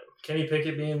behind him. Kenny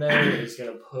Pickett being there is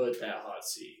going to put that hot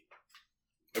seat.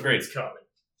 Agreed. It's coming.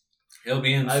 He'll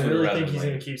be in I sooner really rather think than he's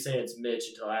later. going to keep saying it's Mitch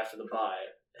until after the bye.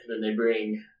 And then they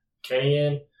bring Kenny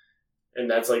in, and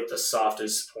that's like the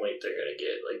softest point they're going to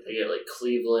get. Like, they get like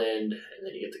Cleveland, and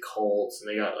then you get the Colts, and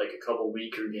they got like a couple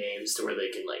weaker games to where they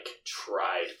can like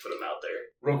try to put them out there.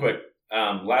 Real quick,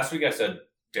 last week I said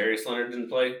Darius Leonard didn't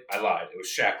play. I lied. It was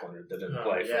Shaq Leonard that didn't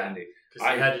play for Indy.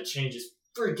 Because he had to change his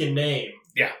freaking name.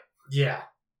 Yeah. Yeah.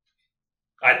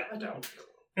 I don't.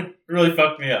 It really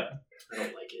fucked me up. I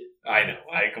don't like it. I know.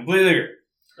 I completely agree.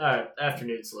 Alright,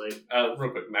 afternoon slate.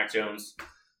 Real quick, Mac Jones.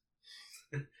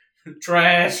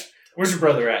 Trash. Where's your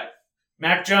brother at?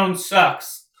 Mac Jones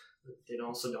sucks. They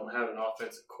also don't have an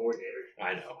offensive coordinator.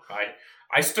 I know.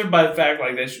 I stood by the fact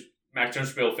like Mac Jones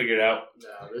should be able to figure it out.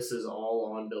 No, this is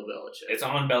all on Bill Belichick. It's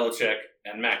on Belichick,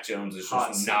 and Mac Jones is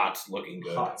just not looking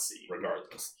good. Hot seat.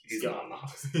 Regardless. He's gone.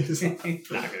 not He's not going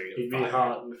to get He'd be fired.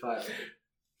 hot and fired.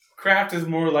 Kraft is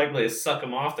more likely to suck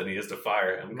him off than he is to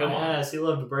fire him. Come on. Yes, he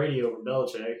loved Brady over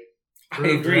Belichick. I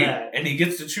agree. That. And he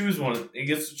gets to choose one. He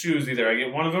gets to choose either I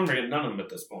get one of them or I get none of them at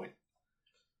this point.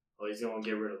 Well, he's going to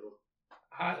get rid of him.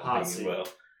 I don't think he will.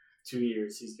 2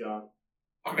 years, he's gone.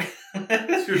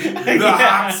 The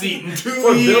hot seat in 2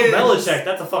 For years. Bill Belichick,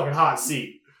 that's a fucking hot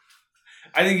seat.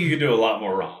 I think you could do a lot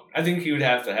more wrong. I think he would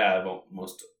have to have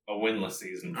almost a winless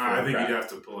season. I think you'd have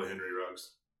to pull a Henry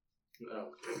Ruggs.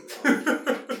 No.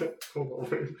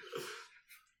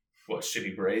 What,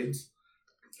 shitty braids?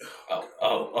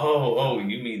 Oh,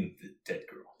 you mean the dead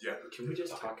girl. Yeah. Can we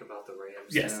just talk about the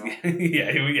Rams Yes. now?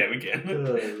 yeah, we can.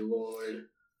 Good Lord.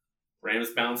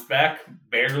 Rams bounced back,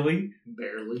 barely.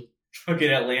 Barely. Fucking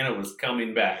Atlanta was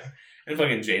coming back. And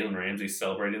fucking Jalen Ramsey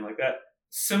celebrating like that.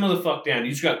 Simmer the fuck down.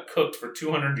 You just got cooked for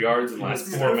 200 yards in the last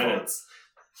 4 minutes.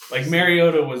 Like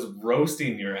Mariota was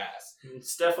roasting your ass.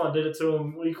 Stephon did it to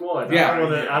him week 1. Yeah.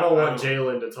 I don't want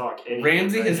Jalen to talk anything.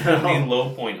 Ramsey right has now. been the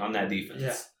low point on that defense.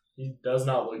 Yeah. He does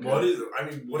not look good.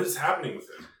 What is happening with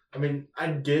him? I mean, I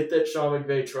get that Sean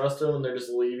McVay trusts him and they're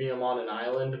just leaving him on an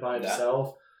island by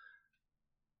himself.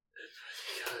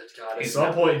 God, at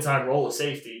some point in time, roll a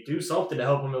safety. Do something to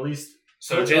help him at least.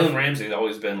 So Jalen Ramsey's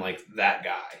always been like that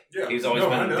guy. Yeah. He's always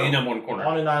been the number one corner.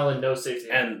 On an island, no safety.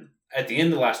 And at the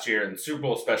end of last year, in the Super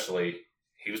Bowl especially,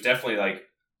 he was definitely like,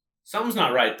 something's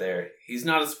not right there. He's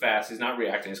not as fast. He's not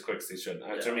reacting as quick as he should.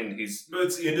 Yeah. I mean, he's... But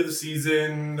it's the end of the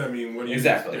season. I mean, what do you...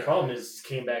 Exactly. The problem is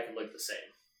he came back and looked the same.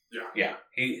 Yeah.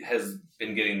 He has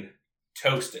been getting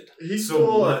toasted. He's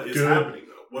so what is happening,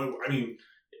 though? I mean...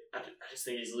 I just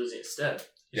think he's losing a step.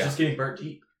 He's just getting burnt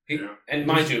deep. And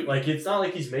mind you, like it's not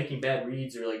like he's making bad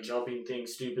reads or like jumping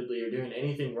things stupidly or doing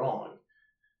anything wrong.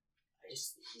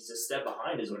 He's a step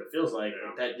behind is what it feels like.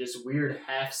 Like that just weird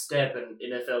half step in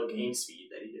NFL game speed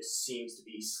that he just seems to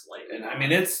be slightly. And I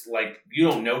mean, it's like you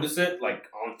don't notice it like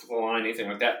on the line, anything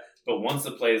like that. But once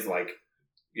the play is like,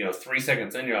 3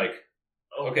 seconds in, you're like,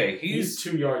 okay, he's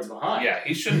 2 yards behind. Yeah,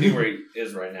 he shouldn't be where he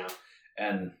is right now.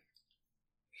 And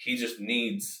he just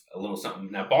needs a little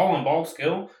something. Now, ball-on-ball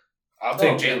skill, I'll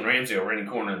take Jalen Ramsey over any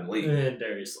corner in the league. And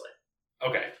Darius Slay.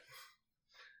 Okay.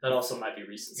 That also might be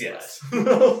recency bias.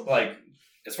 Yes. Like,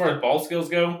 as far as ball skills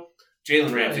go,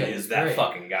 Jalen Ramsey is that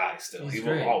fucking guy still. He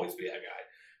will always be that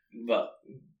guy.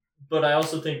 But I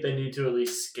also think they need to at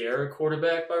least scare a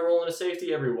quarterback by rolling a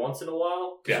safety every once in a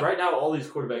while. Because right now, all these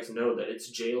quarterbacks know that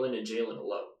it's Jalen and Jalen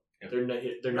alone. Yeah.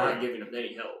 They're not giving him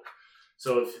any help.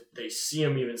 So if they see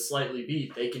him even slightly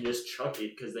beat, they can just chuck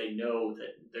it because they know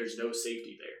that there's no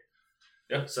safety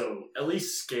there. Yeah. So at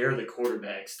least scare the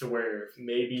quarterbacks to where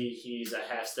maybe he's a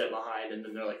half step behind and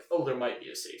then they're like, oh, there might be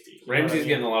a safety. Ramsey's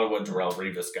getting a lot of what Darrelle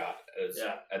Revis got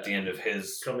at the end of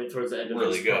his coming towards the end of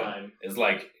really his good. prime. It's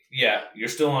like, you're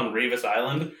still on Revis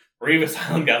Island. Revis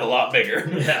Island got a lot bigger.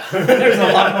 Yeah. There's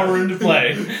a lot more room to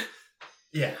play.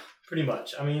 Yeah, pretty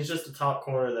much. I mean, he's just a top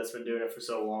corner that's been doing it for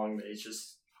so long that I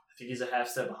think he's a half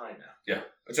step behind now. Yeah.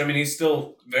 Which, I mean, he's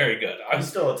still very good. He's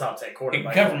still a top 10 corner. He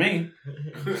can cover me.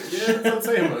 Yeah, that's not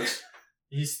saying much.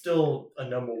 He's still a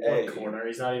number one corner.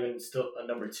 He's not even still a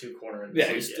number 2 corner. In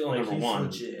he's still number one.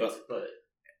 Legit, but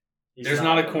there's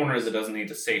not a corner that doesn't need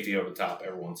a safety over the top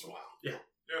every once in a while. Yeah.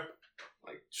 Yeah.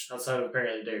 Like outside of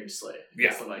apparently Darius Slay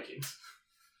against the Vikings.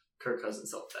 Kirk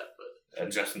Cousins helped that,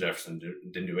 but Justin Jefferson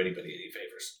didn't do anybody any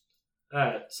favors. All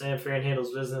right, Sam Fran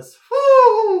handles business.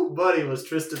 Woo! Buddy was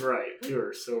Tristan right. We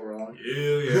were so wrong.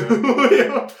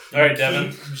 Yeah. All right,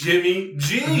 Devin. Jimmy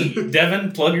G.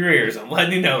 Devin, plug your ears. I'm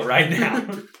letting you know right now.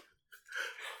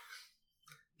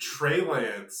 Trey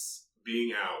Lance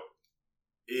being out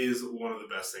is one of the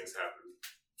best things happened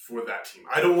for that team.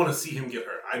 I don't want to see him get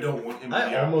hurt. I don't want him to be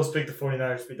out. I almost picked the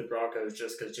 49ers to beat the Broncos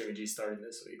just because Jimmy G started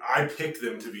this week. I picked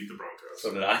them to beat the Broncos.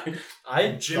 So did I.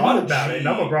 I thought about it, and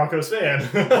I'm a Broncos fan.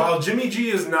 While Jimmy G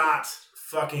is not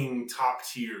fucking top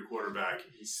tier quarterback,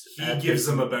 he gives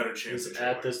them a better chance. He's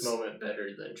at this moment better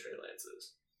than Trey Lance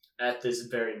is. At this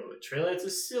very moment. Trey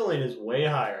Lance's ceiling is way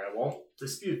higher. I won't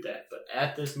dispute that. But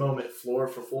at this moment, floor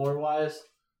for floor wise,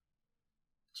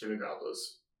 Jimmy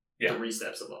Garoppolo's 3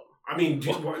 steps above him. I mean,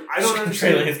 I don't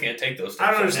understand. Trey Lance can't take those steps.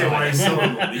 I don't understand why he's still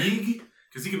in the league.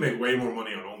 Because he can make way more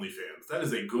money on OnlyFans. That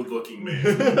is a good-looking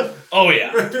man. Oh,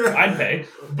 yeah. I'd pay.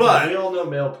 But we all know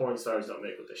male porn stars don't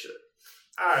make what they should.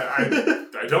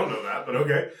 I don't know that, but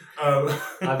okay.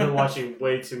 I've been watching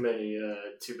way too many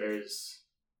Two Bears.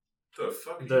 The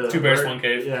fuck? Two Bears, One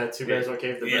Cave. Yeah, Two Bears, One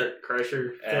Cave. The Bert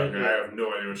Kreischer thing. I have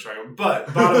no idea what you're talking about.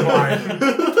 But, bottom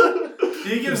line,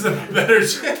 he gives them a better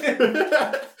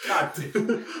chance. God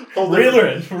damn.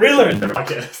 Reeler in the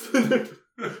podcast.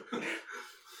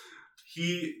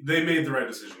 They made the right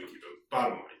decision to keep him.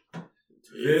 Bottom line.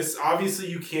 This, obviously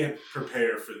you can't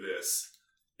prepare for this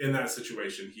in that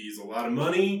situation. He's a lot of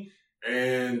money,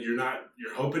 and you're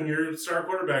hoping your star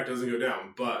quarterback doesn't go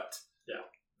down, but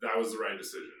that was the right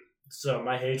decision. So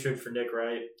my hatred for Nick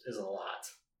Wright is a lot.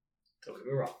 Don't get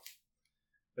me wrong.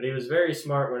 But he was very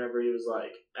smart whenever he was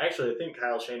like, actually, I think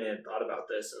Kyle Shanahan thought about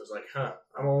this and was like,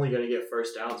 I'm only going to get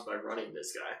first downs by running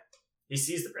this guy. He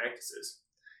sees the practices.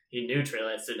 He knew Trey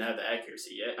Lance didn't have the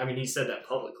accuracy yet. I mean, he said that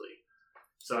publicly.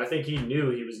 So I think he knew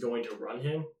he was going to run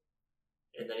him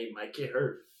and then he might get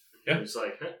hurt. Yeah. He was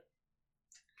like,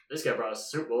 this guy brought us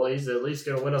a Super Bowl. He's at least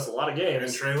going to win us a lot of games.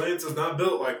 And Trey Lance is not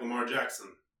built like Lamar Jackson.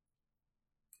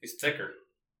 He's thicker,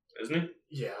 isn't he?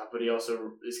 Yeah, but he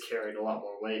also is carrying a lot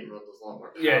more weight and runs with a lot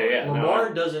more power. Yeah.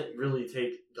 Lamar doesn't really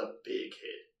take the big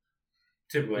hit.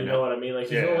 Typically, you know what I mean? Like,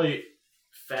 he's only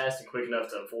fast and quick enough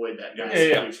to avoid that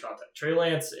massive huge contact. Trey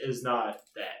Lance is not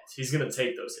that. He's going to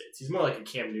take those hits. He's more like a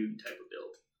Cam Newton type of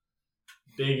build.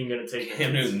 Big and going to take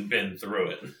Cam Newton been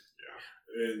through it.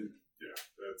 Yeah. And,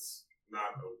 that's not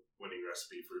a winning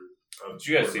recipe for... Did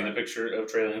you guys see the picture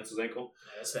of Trey Lance's ankle?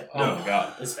 Yeah, that's bad. Oh, my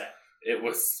God. It's bad. It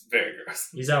was very gross.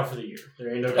 He's out for the year.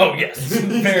 There ain't no doubt. Oh, yes.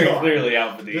 Very clearly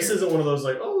out for the year. This isn't one of those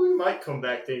like, he might come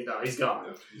back thing. No, he's gone.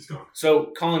 No, he's gone.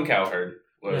 So, Colin Cowherd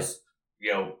was,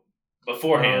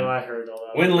 beforehand, I heard all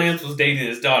that. when Lance was dating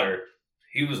his daughter,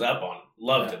 he was up on him.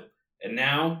 Loved him. And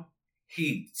now,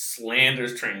 he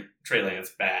slanders Trey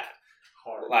Lance bad.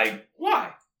 Hard. Like,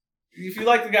 why? If you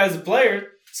like the guy as a player,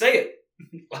 say it.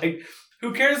 Like,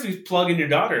 who cares if he's plugging your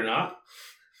daughter or not?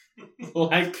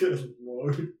 Like, good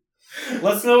Lord.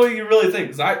 Let's know what you really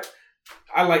think. Because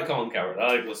I like Colin Cowherd.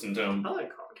 I like listening to him. I like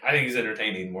Colin Cowherd. I think he's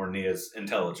entertaining more than he is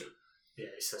intelligent. Yeah,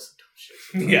 he says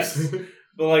some dumb shit. Yes.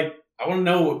 But, like, I want to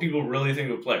know what people really think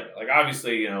of a player. Like,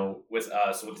 obviously, you know, with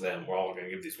us, with them, we're all going to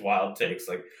give these wild takes.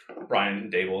 Like, Brian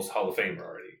Dable's Hall of Famer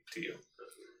already to you.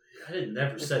 I didn't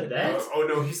never said that.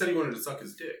 No, he said he wanted to suck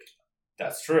his dick.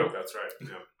 That's true. That's right.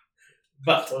 Yeah.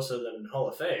 But Closer than Hall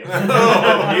of Fame.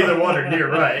 Oh. Neither one are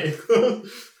near right.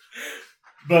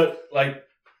 But, like,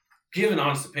 give an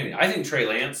honest opinion. I think Trey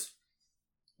Lance,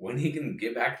 when he can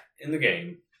get back in the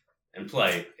game and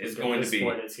play, is going to be.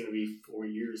 It's going to be 4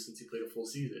 years since he played a full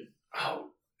season. Oh,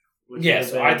 Which yeah. would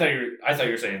So have I thought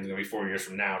you were saying it's going to be 4 years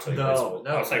from now. Till he plays full.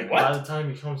 No. I was like, what? By the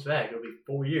time he comes back, it'll be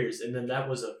 4 years, and then that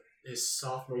was his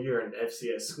sophomore year in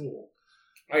FCS school.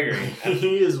 I agree.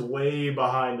 He is way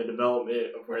behind the development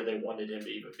of where they wanted him to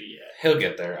even be at. He'll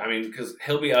get there. I mean, because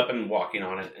he'll be up and walking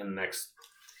on it in the next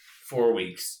 4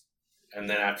 weeks. And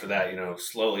then after that, you know,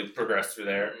 slowly progress through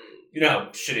there. You know how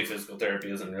shitty physical therapy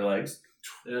is on your legs.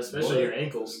 Yeah, especially your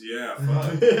ankles. Yeah,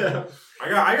 fuck. Yeah.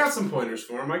 I got some pointers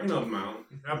for him. I can help him out.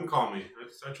 Have him call me.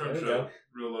 I try to There you show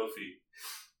real low feet.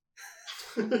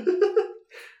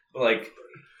 But, like,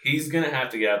 he's going to have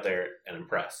to get out there and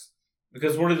impress.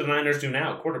 Because what do the Niners do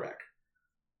now? Quarterback.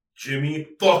 Jimmy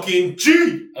fucking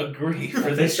G! Agree I for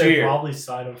think this they year. probably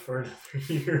sign him for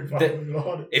another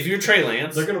year. If you're Trey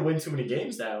Lance, They're going to win too many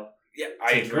games now. yeah,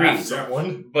 I to agree. draft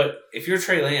someone. But if you're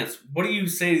Trey Lance, what do you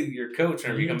say to your coach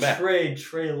whenever you come back? Trade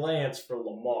Trey Lance for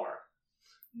Lamar.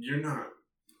 You're not.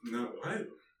 No, what?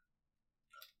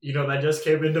 You know, that just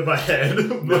came into my head.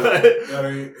 No, But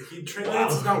I mean, Trey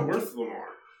Lance is not worth Lamar.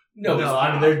 No, No, it's I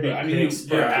mean, not, there'd be but I mean, picks,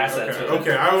 for yeah, assets.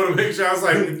 Okay, I want to make sure. I was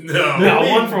like, no. No, there'd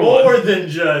one be for more one. than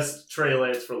just Trey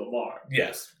Lance for Lamar.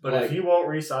 Yes. But Like, if he won't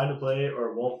re-sign to play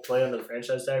or won't play under the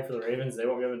franchise tag for the Ravens, they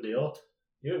won't give him a deal.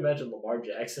 You imagine Lamar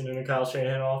Jackson in a Kyle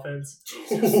Shanahan offense?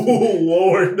 Oh,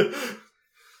 Lord.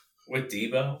 with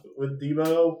Debo, With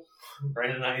Debo.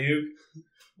 Brandon Ayuk,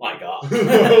 my God.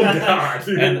 Oh, God.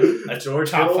 And a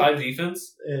George top Kittle. 5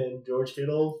 defense. And George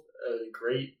Kittle, a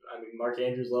great, Mark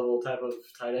Andrews level type of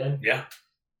tight end. Yeah.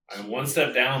 I mean, one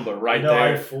step down, but right I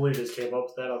there. fully just came up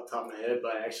with that off the top of my head,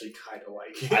 but I actually kind of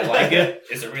like it. I like it.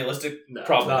 Is it realistic? No,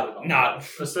 Probably not at all. not.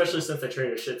 Especially since they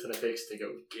traded a shit ton of picks to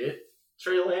go get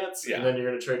Trey Lance, Yeah. and then you're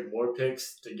going to trade more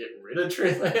picks to get rid of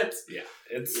Trey Lance. Yeah.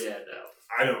 It's. Yeah, no.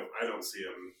 I don't see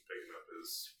him picking up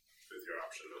his fifth-year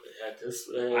option. Yeah, this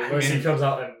I unless he mean- comes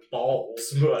out and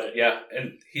balls, but Yeah,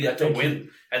 and he'd have to think win.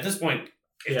 At this point,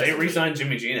 if He they has to re-sign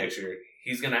Jimmy G next year,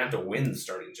 he's going to have to win the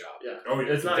starting job. yeah, Oh,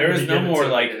 yeah. it's not. There gonna is be no given more to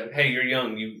like, him. hey, you're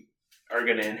young, you are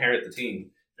going to inherit the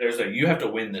team. There's a, you have to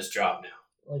win this job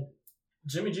now.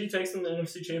 Jimmy G takes them to the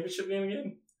NFC Championship game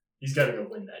again. He's got to go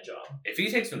win that job. If he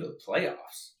takes them to the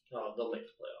playoffs, Oh, they'll make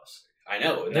the playoffs. I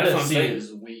know. And The that's what I'm NFC saying.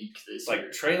 is weak this It's like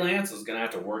year. Trey Lance is going to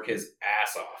have to work his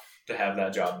ass off to have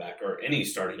that job back, or any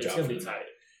starting It's job. going for to be them. tight.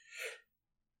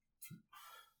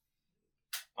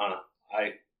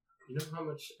 You know how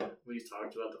much we've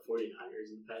talked about the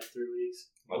 49ers in the past 3 weeks?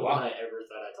 A More lot. than I ever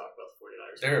thought I'd talk about the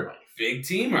 49ers. They're a big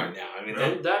team right now. I mean,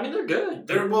 They're good.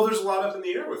 There's a lot up in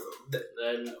the air with them.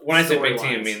 Then when I say big storylines.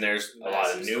 team, I mean there's a lot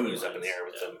of Massive news up in the air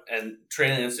with them. And Trey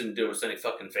Lance didn't do us any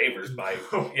fucking favors by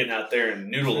getting out there and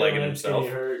noodle legging Trey himself. Lance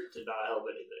getting hurt did not help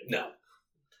anything. No.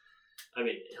 I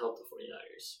mean, it helped the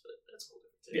 49ers, but that's a whole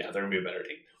different thing. Yeah, they're going to be a better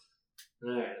team.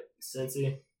 All right.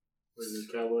 Cincy versus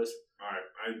Cowboys. All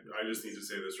right, I just need to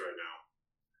say this right now.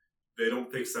 They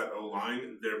don't fix that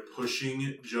O-line. They're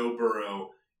pushing Joe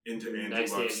Burrow into Andrew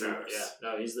Next Luck Andrew. status.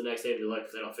 Yeah. No, he's the next Andrew Luck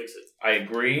if they don't fix it. I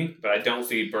agree, but I don't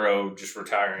see Burrow just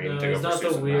retiring No, to go he's not pursue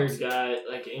the something weird else. guy.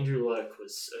 Like, Andrew Luck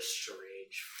was a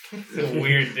strange. He's a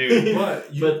weird dude. But,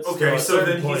 But okay, still, at a so then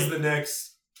certain he's point- the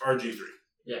next RG3.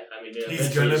 Yeah, I mean, yeah, He's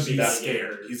eventually gonna she's be gotta get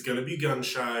scared. hurt. He's gonna be gun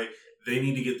shy. They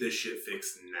need to get this shit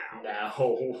fixed now.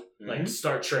 Now, like,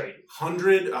 start trading.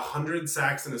 100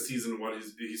 sacks in a season. What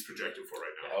he's projected for right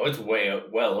now? Oh, it's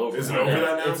well over. Is it that. over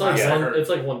that now? It's like Last I one, heard- it's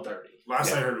like 130.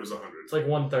 Last I Yeah. heard it was 100. It's like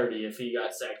 130 if he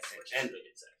got sacked as much as And- he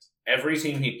get sacked. Every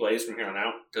team he plays from here on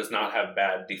out does not have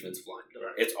bad defensive line.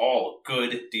 Right. It's all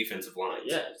good defensive lines.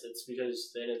 Yeah, it's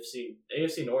because the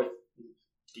AFC North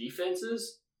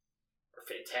defenses are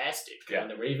fantastic. Yeah.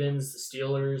 And the Ravens, the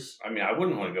Steelers. I mean, I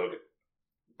wouldn't want to go.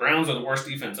 Browns are the worst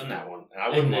defense in that one, and I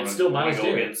And wouldn't it's want to still Myles go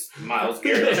Garrett. against Miles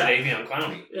Garrett Yeah. and Davion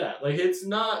Clowney. Yeah, like it's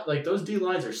not like those D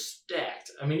lines are stacked.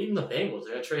 I mean, even the Bengals,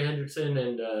 they got Trey Hendrickson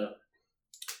and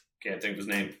Can't think of his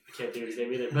name. I can't think of his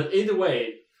name either. But either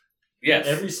way, Yes,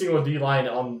 every single D line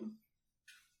on.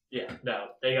 Yeah, no,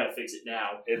 they gotta fix it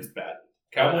now. it's bad.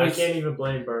 I Cowboys. can't even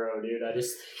blame Burrow, dude. I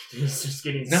just he's just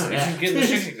getting No, he's just snapped. getting the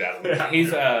shit kicked out of him. Yeah.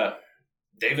 He's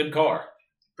David Carr.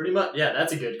 Pretty much, yeah,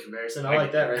 that's a good comparison. I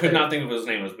like that right Could there. not think of what his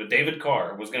name was, but David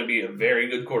Carr was going to be a very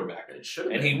good quarterback. It should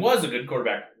have And been. he was a good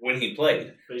quarterback when he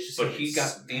played. But he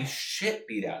got the shit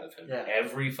beat out of him Yeah.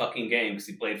 every fucking game because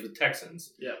he played for the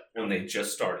Texans when they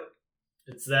just started.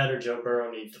 It's that or Joe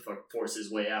Burrow needs to force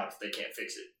his way out if they can't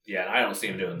fix it. Yeah, and I don't see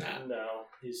him doing that. No.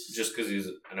 He's Just because he's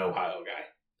an Ohio guy.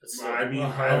 I mean,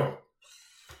 I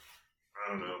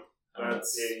don't know.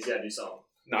 He's got to do something.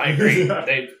 No, I agree.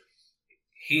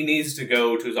 He needs to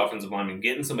go to his offensive lineman,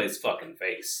 get in somebody's fucking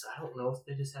face. I don't know if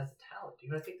they just have the talent,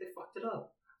 dude. I think they fucked it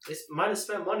up. They might have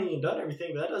spent money and done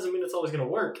everything, but that doesn't mean it's always going to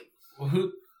work.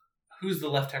 Well, who's the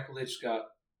left tackle they just got?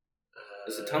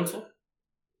 Is it Tunsil?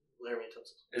 Larry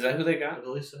Tunsil. Is that who they I got?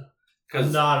 believe so.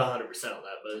 I'm not 100% on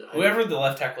that, but whoever the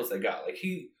left tackles they got, like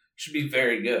he should be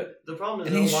very good. The problem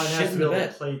is and the line has to be able to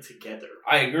play together.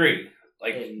 I agree.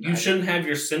 Like you shouldn't have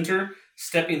your center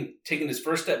taking his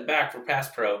first step back for pass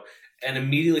pro and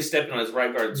immediately stepping on his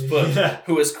right guard's foot,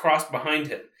 who is crossed behind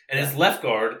him, and his left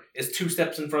guard is 2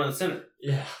 steps in front of the center.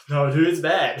 Yeah, no, dude, it's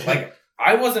bad. Like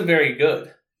I wasn't very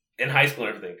good in high school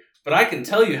and everything, but I can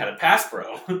tell you how to pass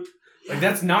pro. Like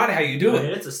that's not how you do it.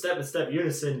 It's a step-by-step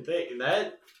unison thing, and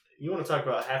that you want to talk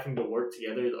about having to work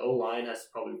together. The O line has to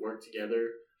probably work together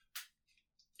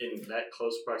in that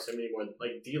close proximity. Where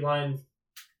like D line,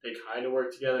 they kind of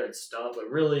work together and stuff, but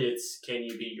really, it's can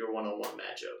you beat your one-on-one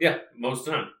matchup? Yeah, most of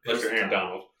the time. Unless you're Aaron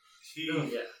Donald.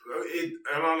 It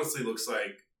honestly looks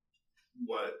like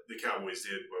what the Cowboys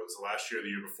did was the last year or the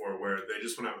year before, where they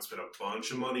just went out and spent a bunch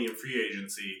of money in free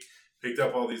agency, picked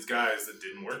up all these guys that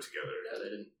didn't work together. Yeah, they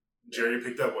didn't. Jerry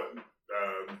picked up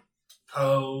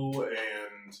Poe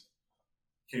and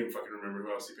can't even fucking remember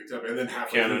who else he picked up, and then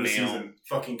halfway through the season,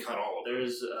 fucking cut all of them.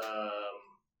 There's a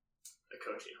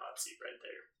coaching hot seat right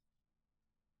there.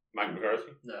 Mike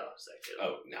McCarthy? No, Zach.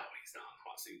 Oh no, he's not on the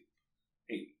hot seat.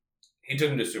 He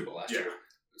took him to Super Bowl last year.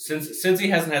 Since he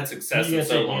hasn't had success in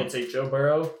so long, you gonna take Joe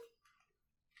Burrow?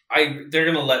 They're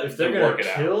gonna let if they're work gonna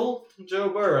it kill Joe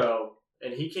Burrow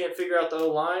and he can't figure out the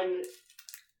O line.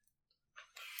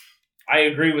 I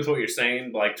agree with what you're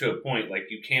saying, but like to a point. Like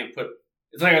you can't put.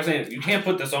 It's like I was saying, you can't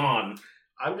put this on.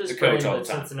 I'm just praying that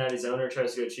Cincinnati's owner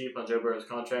tries to go cheap on Joe Burrow's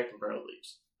contract and Burrow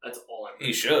leaves. That's all I'm.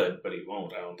 He should, but he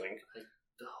won't. I don't think.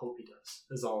 I hope he does.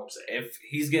 That's all I'm saying. If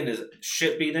he's getting his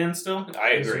shit beat in still,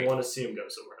 I agree. I want to see him go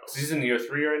somewhere else. He's in year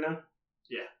 3 right now.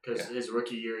 Yeah, because his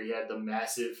rookie year he had the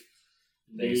massive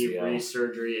knee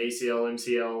re-surgery, ACL,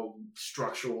 MCL,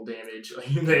 structural damage.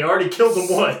 They already killed him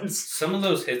once. Some of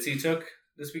those hits he took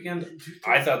this weekend,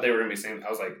 I thought they were gonna be saying. I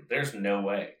was like, "There's no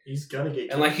way he's gonna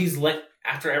get." And like he's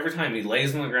after every time he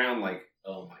lays on the ground, like,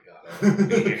 "Oh my god, I don't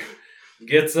want to be here."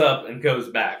 Gets up and goes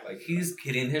back, like he's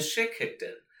getting his shit kicked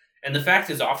in. And the fact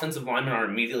his offensive linemen are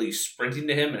immediately sprinting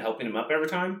to him and helping him up every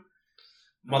time,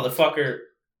 motherfucker.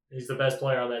 He's the best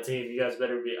player on that team. You guys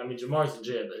better be. I mean, Jamar's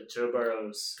legit, but Joe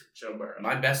Burrow's Joe Burrow.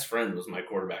 My best friend was my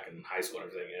quarterback in high school and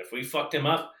everything. And if we fucked him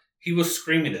up, he was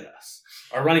screaming at us.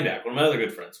 Our running back, one of my other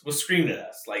good friends, was screaming at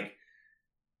us. Like,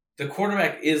 the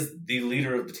quarterback is the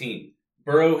leader of the team.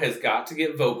 Burrow has got to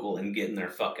get vocal and get in their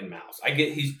fucking mouths. I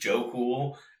get he's Joe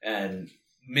Cool and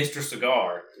Mr.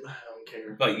 Cigar. I don't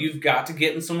care. But you've got to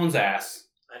get in someone's ass.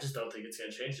 I just don't think it's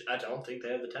going to change. I don't think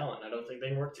they have the talent. I don't think they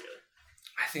can work together.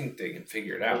 I think they can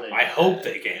figure it out. I hope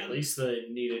they can. At least they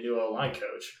need a new O-line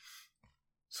coach.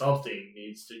 Something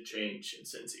needs to change in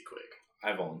Cincy quick.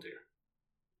 I volunteer.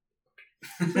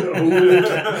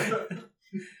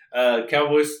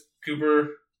 Cowboys, Cooper,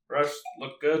 Rush,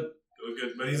 look good. Look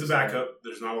good, but he's a backup.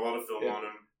 There's not a lot of film on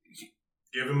him.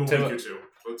 Give him a week or two.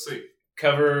 Let's see.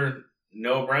 Cover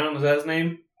Noah Brown, is that his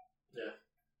name? Yeah.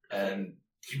 And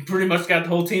you pretty much got the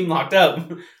whole team locked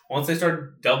up. Once they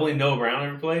started doubling Noah Brown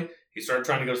every play, he started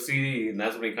trying to go CD, and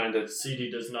that's when he kind of...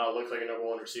 CD does not look like a number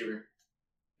 1 receiver.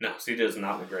 No, CD does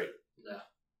not look great. No.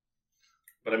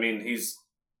 But, I mean, he's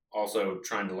also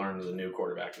trying to learn as a new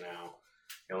quarterback now.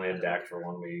 He only had Dak for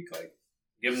 1 week. Like,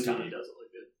 give him time. CD doesn't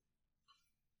look good.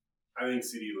 I think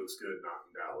CD looks good, not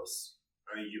in Dallas.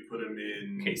 I think you put him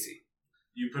in... KC.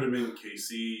 You put him in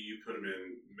KC. You put him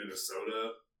in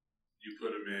Minnesota. You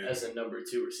put him in... As a number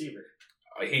 2 receiver.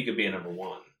 He could be a number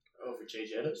 1. Over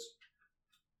J.J. Adams?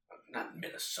 Not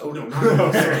Minnesota.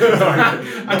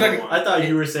 I thought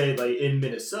you were saying, like, in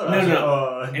Minnesota.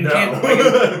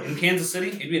 No. In Kansas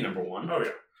City, he'd be number 1. Oh,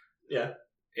 yeah. Yeah.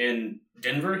 In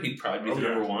Denver, he'd probably be the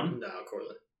number 1. No,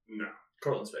 Cortland. No.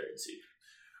 Cortland's better than CD.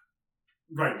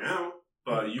 Right now.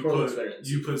 But you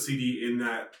put CD in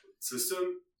that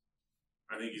system,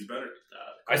 I think he's better.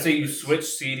 I say you switch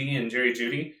CD and Jerry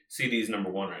Jeudy. CD's number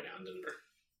 1 right now in Denver.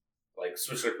 Like,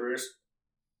 switch their careers.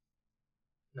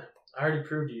 No. I already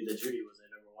proved to you that Jeudy was a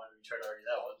number 1. We tried to argue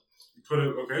that one. You Put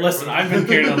it okay. Listen, I've been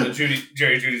carrying on the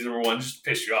Jerry Judy's number one just to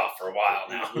piss you off for a while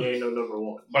now. He ain't no number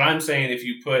one. But I'm saying if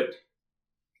you put,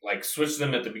 like, switch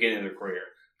them at the beginning of their career,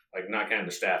 like, not counting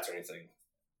their stats or anything,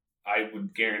 I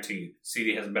would guarantee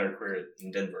CD has a better career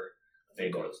in Denver than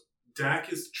he does. Dak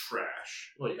is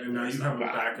trash. Well, yeah, and now you have a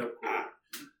backup.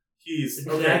 He's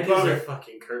Dak is a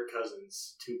fucking Kirk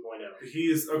Cousins 2.0.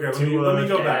 He's okay. Let me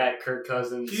go back. Kirk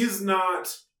Cousins. He's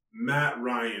not Matt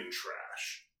Ryan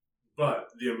trash, but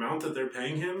the amount that they're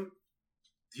paying him,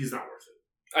 he's not worth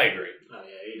it. I agree. Oh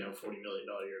yeah, $40 million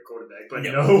a year quarterback, but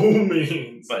no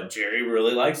means. But Jerry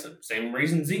really likes him. Same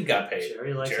reason Zeke got paid.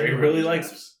 Jerry really likes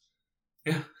him.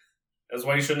 Yeah, that's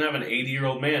why you shouldn't have an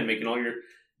 80-year-old man making all your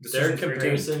decisions. Their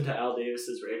comparison to Al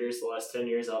Davis's Raiders the last 10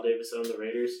 years, Al Davis owned the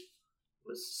Raiders,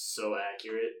 was so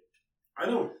accurate. I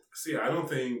don't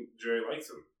think Jerry likes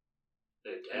him.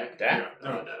 Dak? Yeah,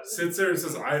 no. Sits there and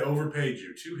says, "I overpaid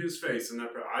you" to his face, and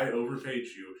I overpaid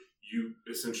you. You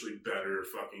essentially better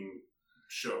fucking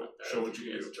show what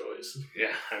you can do. Choice.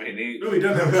 Yeah, I mean, he doesn't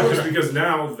have a choice because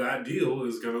now that deal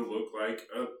is gonna look like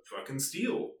a fucking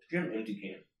steal. You have an empty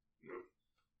can.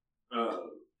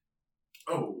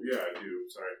 Oh yeah, I do.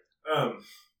 Sorry.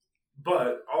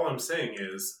 But all I'm saying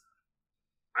is,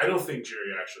 I don't think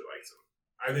Jerry actually likes him.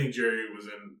 I think Jerry was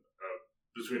in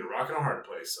between a rock and a hard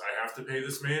place. I have to pay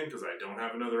this man because I don't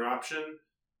have another option.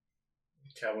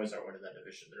 Cowboys aren't winning that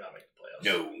division. They're not making the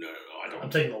playoffs. No, I don't. I'm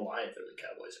taking the Lions over the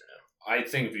Cowboys right now. I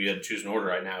think if you had to choose an order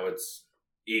right now, it's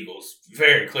Eagles,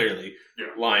 very clearly. Yeah.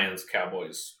 Lions,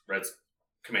 Cowboys, Reds,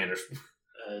 Commanders.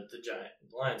 The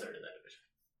Lions aren't in that division.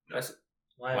 That's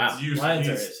Lions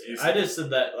are. I just said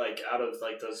that out of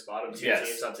those bottom two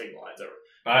teams, I'm taking the Lions over.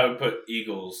 I would put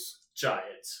Eagles,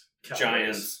 Giants, Cowboys.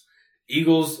 Giants,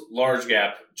 Eagles, large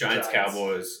gap, Giants,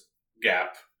 Cowboys,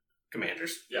 gap,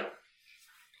 Commanders. Yeah,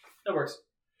 that works.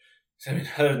 I mean,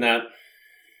 other than that,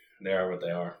 they are what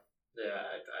they are. Yeah,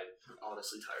 I'm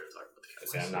honestly tired of talking about the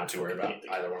Cowboys. I'm not too worried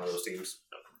about either one of those teams.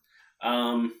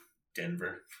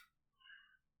 Denver.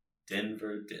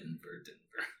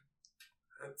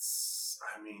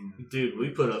 Dude, we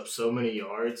put up so many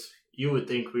yards. You would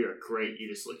think we are great. You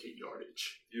just look at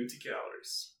yardage. Empty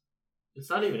calories. It's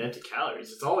not even empty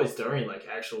calories. It's always during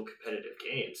actual competitive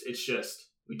games. It's just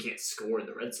we can't score in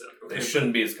the red zone. They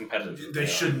shouldn't be as competitive. They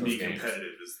shouldn't be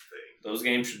competitive is the thing. Those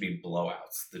games should be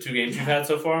blowouts. The two games you've had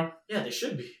so far? Yeah, they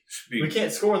should be. We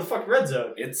can't score in the fucking red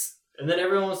zone. And then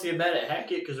everyone wants to get mad at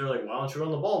Hackett because they're like, why don't you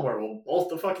run the ball more? Well, both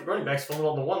the fucking running backs fumbled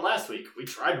on the one last week. We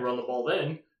tried to run the ball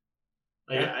then.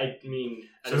 I mean,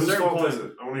 so whose fault is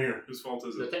it? I want to hear. Whose fault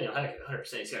is it? Nathaniel Hackett,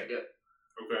 100%. He's got to go.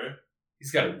 Okay.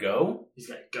 He's got to go? He's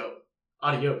got to go.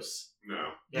 Adios.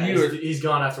 No. Yeah, he's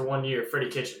gone after 1 year.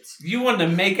 Freddie Kitchens. You wanted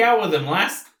to make out with him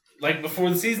before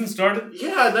the season started?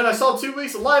 Yeah, and then I saw 2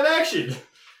 weeks of live action.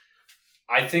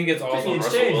 I think it's also on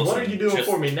Russell Wilson. What are you doing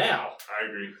for me now? I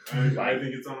agree. I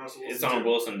think it's on Russell Wilson. It's on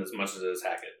Wilson as much as it is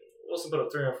Hackett. Wilson put up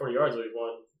 340 yards week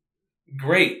one.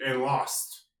 Great. And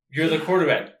lost. You're the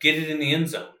quarterback. Get it in the end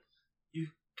zone.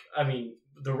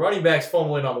 The running back's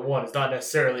fumbling on the one is not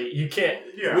necessarily... You can't...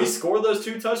 Yeah. We score those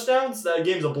 2 touchdowns, that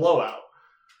game's a blowout.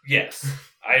 Yes,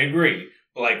 I agree.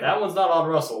 That one's not on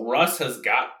Russell. Russ has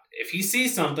got... If he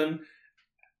sees something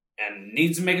and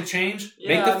needs to make a change,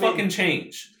 make the fucking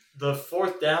change. The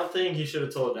 4th down thing, he should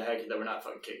have told the Hackett that we're not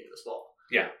fucking kicking this ball.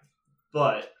 Yeah.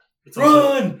 But...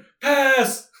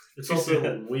 Pass! It's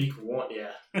also week 1,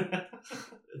 yeah.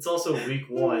 It's also week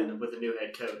 1 with a new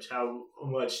head coach. How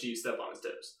much do you step on his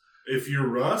toes? If you're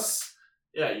Russ...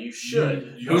 Yeah, you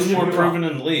should. Who's more proven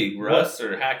in the league, Russ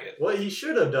or Hackett? What he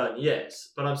should have done, yes.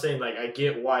 But I'm saying, I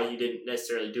get why he didn't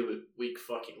necessarily do it week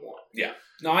fucking 1. Yeah.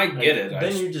 No, I get it.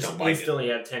 Then you just instantly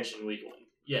have tension week 1.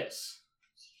 Yes.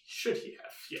 Should he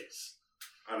have? Yes.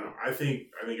 I don't know. I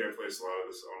think I placed a lot of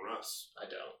this on Russ. I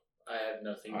don't. I have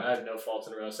nothing. I have no fault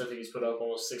in Russ. I think he's put up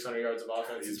almost 600 yards of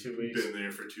offense in 2 weeks. He's been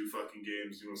there for 2 fucking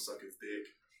games. You want to suck his dick?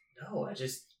 No, I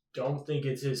just don't think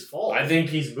it's his fault. I think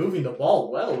he's moving the ball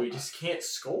well. We just can't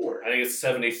score. I think it's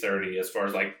 70-30 as far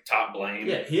as top blame.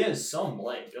 Yeah, he has some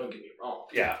blame. Don't get me wrong.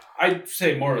 Yeah, I'd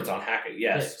say more of it's on Hackett.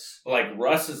 Yes. But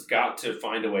Russ has got to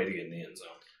find a way to get in the end zone.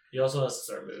 He also has to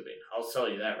start moving. I'll tell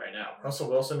you that right now. Russell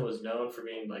Wilson was known for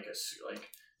being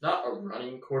not a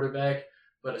running quarterback,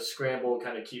 but a scramble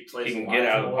kind of keep plays. He can get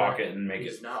out of the pocket and make it.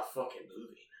 He's not fucking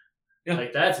moving.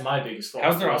 Yeah. That's my biggest fault.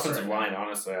 How's their offensive line?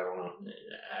 Honestly, I don't know.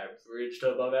 Average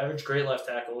to above average. Great left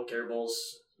tackle.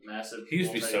 Garibald's massive. He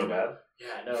used to be so bad. Yeah,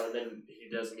 I know. And then he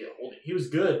doesn't get holding. He was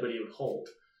good, but he would hold.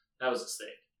 That was his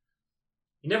thing.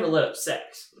 He never let up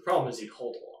sacks. The problem is he'd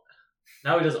hold a lot.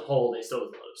 Now he doesn't hold. And he still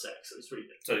doesn't let up sacks. So he's pretty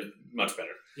good. So he's much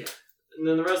better. Yeah. And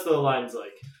then the rest of the line's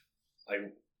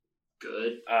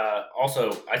good.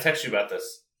 Also, I texted you about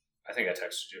this. I think I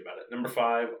texted you about it. Number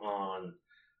 5 on...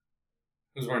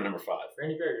 Who's wearing number 5?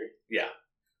 Randy Gregory. Yeah.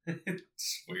 It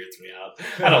weirds me out.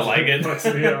 I don't like it.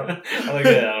 Fucks me up. I like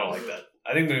that. I don't like that.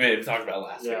 I think we may have talked about it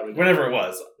last week. Whenever it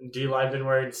was. D-line been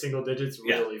wearing single digits.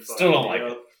 Really fucking still don't like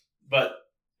it. But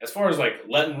as far as like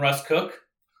letting Russ cook,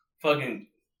 fucking...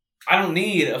 I don't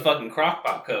need a fucking crock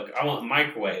pot cook. I want a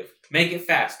microwave. Make it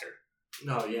faster.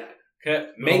 No, yeah.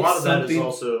 Okay? Make a lot of that is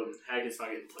also Hackett's not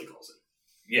getting play calls in.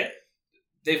 Yeah.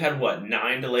 They've had,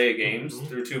 9 delay games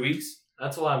through 2 weeks?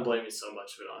 That's why I'm blaming so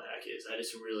much of it on Hackett. I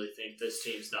just really think this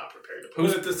team's not prepared to play.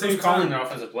 Who's at the same calling their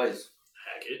offensive plays?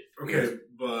 Hackett. Okay,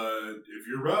 but if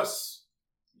you're Russ,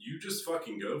 you just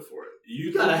fucking go for it.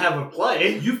 You gotta have a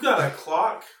play. You've got a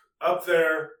clock up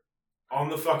there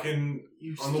on the fucking...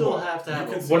 You still have to have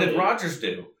a play. What did Rodgers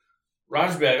do?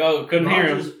 Rodgers be like, couldn't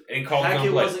hear him, and he called Hackett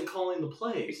no plays. wasn't calling the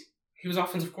plays. He was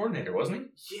offensive coordinator, wasn't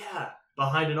he? Yeah,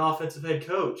 behind an offensive head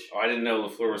coach. Oh, I didn't know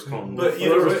LaFleur was calling but plays.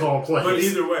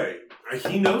 Either way,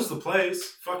 he knows the plays.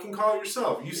 Fucking call it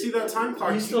yourself. You see that time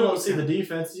clock. You still don't see the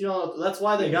defense. You know, that's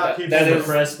why they got people in the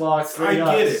press box. They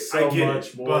got get it. so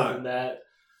much more but than that.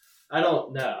 I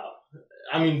don't know.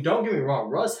 I mean, don't get me wrong.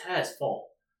 Russ has fault.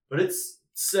 But it's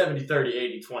 70-30,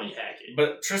 80-20 Hackett.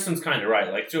 But Tristan's kind of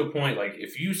right. Like, to a point, like,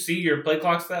 if you see your play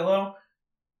clock's that low,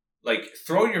 like,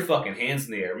 throw your fucking hands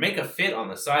in the air. Make a fit on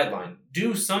the sideline.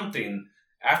 Do something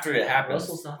after it happens.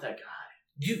 Russell's not that guy.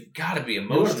 You've got to be We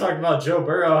emotional. were talking about Joe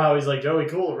Burrow, how he's like Joey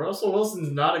Cool. Russell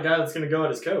Wilson's not a guy that's going to go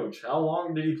at his coach. How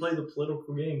long did he play the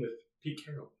political game with Pete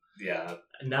Carroll? Yeah.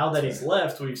 And now that he's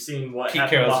left, we've seen what Pete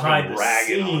happened Carroll's behind the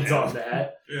ragging scenes on on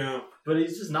that. Yeah. But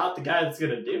he's just not the guy that's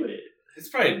going to do it. It's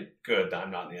probably good that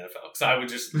I'm not in the NFL, because I would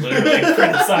just literally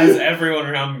criticize everyone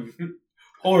around me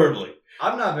horribly.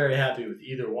 I'm not very happy with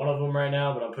either one of them right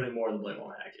now, but I'm putting more of the blame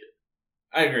on Hackett.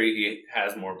 I agree he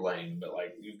has more blame, but,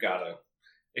 like, you've got to...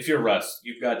 If you're Russ,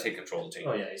 you've got to take control of the team.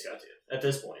 Oh, yeah, he's got to. At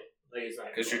this point. Like, he's not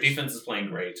because your defense is playing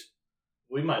great.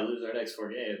 We might lose our next 4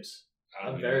 games.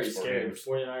 I'm very scared.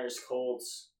 49ers,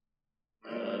 Colts,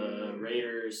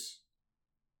 Raiders.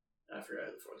 I forgot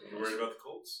who the fourth one You was. worried about the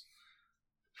Colts?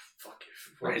 Fuck if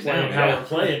we're right playing now, how we're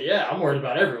playing. Yeah, I'm worried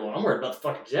about everyone. I'm worried about the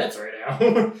fucking Jets right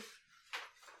now.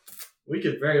 We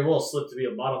could very well slip to be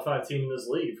a bottom 5 team in this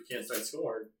league if we can't start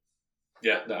scoring.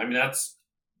 Yeah, I mean, that's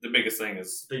the biggest thing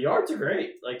is... The yards are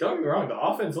great. Like, don't get me wrong, the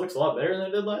offense looks a lot better than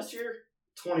it did last year.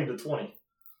 20-20.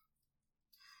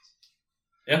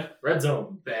 Yeah. Red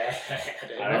zone, bad.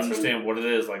 I don't understand what it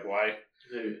is. Like, why?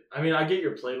 Dude, I mean, I get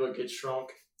your playbook gets shrunk.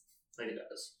 Like it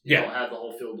does. You don't have the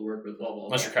whole field to work with, blah, blah,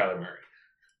 Unless you're Kyler Murray.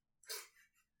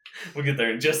 We'll get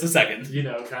there in just a second. You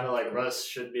know, kind of like Russ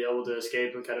should be able to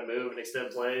escape and kind of move and extend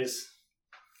plays.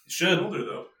 Should. Older,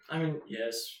 though. I mean,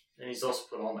 yes. And he's also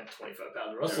put on like 25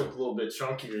 pounds. Russ looked a little bit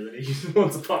chunkier than he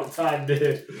once upon a time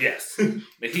did. Yes.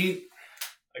 But he,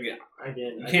 again,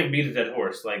 you I can't beat a dead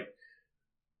horse. Like,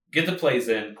 get the plays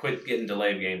in, quit getting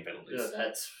delayed game penalties.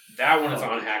 Yeah, that one is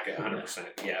on Hackett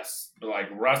 100%. Yes. But,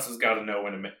 like, Russ has got to know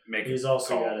when to make He's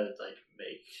also got to, like,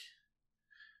 make...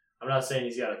 I'm not saying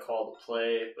he's got to call the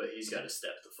play, but he's got to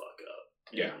step the fuck up.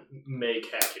 Yeah. Make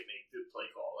Hackett make the play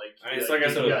call. Like, I mean, it's like I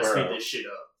said you with got to Burrow. speed this shit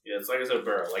up. Yeah, it's like I said with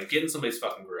Burrow. Like, get in somebody's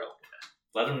fucking grill.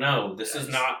 Let them know this is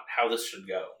not how this should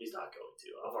go. He's not going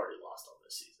to. I've already lost on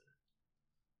this season.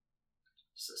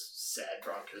 Just a sad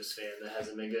Broncos fan that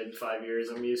hasn't been good in 5 years.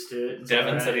 I'm used to it.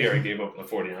 Devin said he already gave up on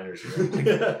the 49ers here. Like,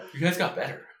 you guys got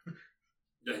better.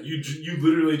 Yeah, you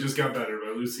literally just got better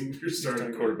by losing your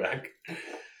starting quarterback.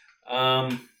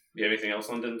 You have anything else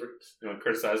on Denver? You want to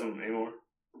criticize them anymore?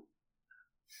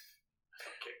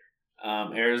 I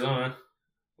don't care. Arizona,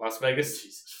 Las Vegas.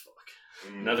 Jesus fuck.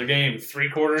 Another game. 3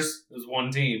 quarters. It was one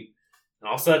team. And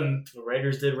all of a sudden... The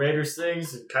Raiders did Raiders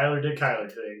things, and Kyler did Kyler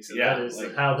things. And yeah, that is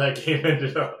how that game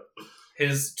ended up.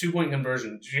 His 2-point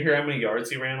conversion. Did you hear how many yards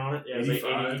he ran on it? Yeah, it was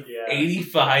 85. Like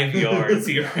 85 yards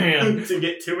he ran. To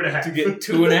get 2.5. To get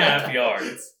 2.5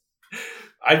 yards.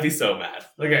 I'd be so mad.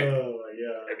 Okay. Oh, my God.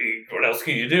 I mean, what else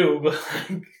can you do? But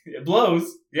it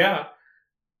blows. Yeah.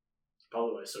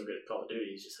 Probably why he's so good at Call of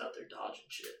Duty. He's just out there dodging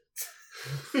shit.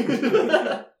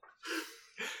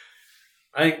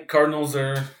 I think Cardinals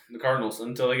are the Cardinals.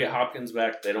 Until they get Hopkins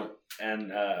back, they don't.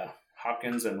 And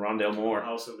Hopkins and Rondale Moore. I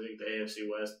also think the AFC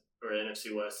West or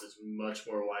NFC West is much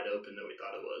more wide open than we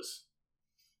thought it was.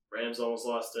 Rams almost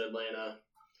lost to Atlanta.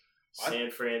 What? San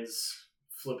Fran's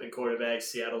flipping quarterbacks.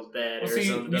 Seattle's bad. Well, see,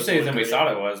 you say than we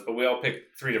thought it was, but we all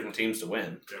picked 3 different teams to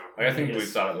win. Yeah. Like, I think we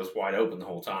thought it was wide open the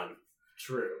whole time.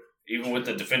 True. Even with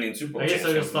the defending Super Bowl I guess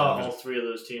I just thought all 3 of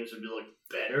those teams would be like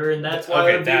better, and that's why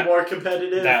it would be more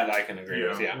competitive. That I can agree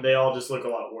with, yeah. And they all just look a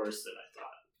lot worse than I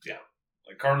thought. Yeah.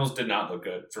 Like, Cardinals did not look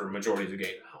good for a majority of the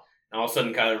game. And all of a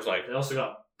sudden, Kyler was like, They also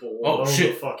got blown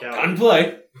the fuck out. Time to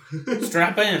play.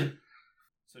 Strap in.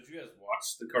 So did you guys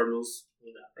watch the Cardinals?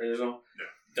 Raiders on? No.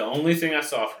 The only thing I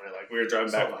saw from it, like we were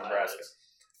driving back from Nebraska,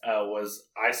 was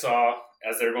I saw,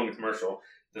 as they were going to commercial,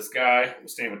 this guy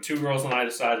was standing with 2 girls on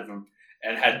either side of him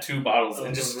and had 2 bottles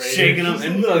and just shaking them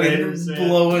and fucking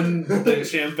blowing the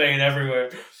champagne everywhere.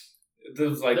 It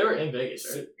was like, they were in Vegas,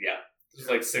 right? Yeah. There was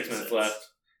like 6 minutes left.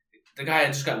 The guy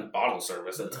had just gotten bottle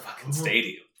service at the fucking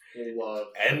stadium.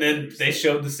 And then they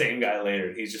showed the same guy later,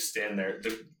 and he's just standing there.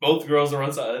 Both girls are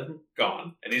on side,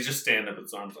 gone, and he's just standing there with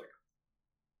his arms like,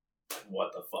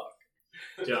 what the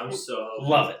fuck? Dude, I'm so hoping.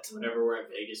 Love it. Whenever we're in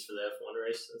Vegas for the F1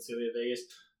 race, that's going to be in Vegas,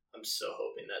 I'm so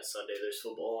hoping that Sunday there's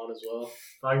football on as well.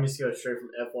 If I can just go straight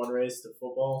from F1 race to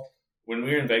football. When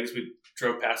we were in Vegas, we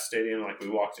drove past the stadium, like we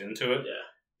walked into it. Yeah.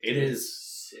 It is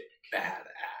sick.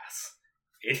 Badass.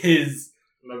 It is.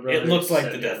 It looks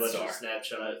like the Death Star.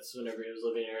 Snapshots whenever he was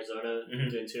living in Arizona,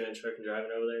 doing 2-inch truck and driving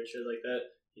over there and shit like that.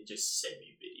 He just sent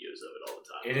me videos of it all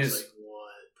the time. It is like,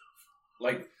 what the fuck?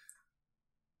 Like,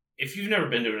 if you've never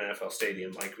been to an NFL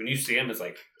stadium, like when you see them, it's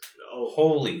like, oh,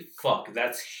 holy fuck,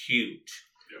 that's huge.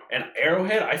 Yeah. And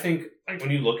Arrowhead, I think, like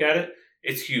when you look at it,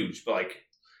 it's huge. But like,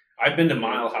 I've been to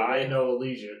Mile High. No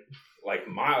Allegiant. Like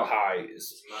Mile High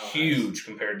is huge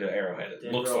compared to Arrowhead.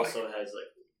 It looks like. Also has like.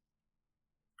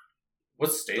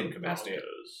 What's the stadium capacity?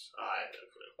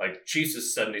 Like Chiefs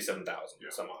is 77,000.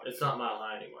 Some odd. It's not Mile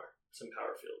High anymore. It's in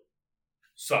Powerfield.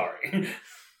 Sorry,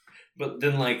 but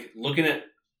then like looking at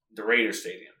the Raiders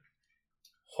stadium,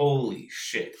 holy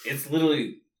shit! It's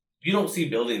literally you don't see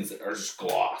buildings that are just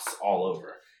gloss all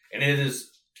over, and it is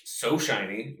so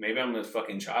shiny. Maybe I'm a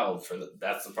fucking child for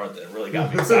that's the part that really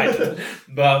got me excited.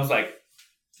 But I was like,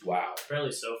 wow.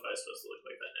 Apparently, SoFi is supposed to look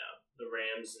like that now. The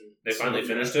Rams and they finally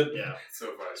finished it. Yeah,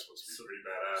 SoFi is supposed to be pretty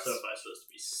badass. SoFi is supposed to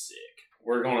be sick.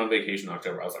 We're going on vacation in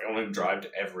October. I was like, I want to drive to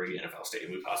every NFL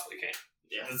stadium we possibly can.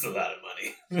 Yeah, it's a lot of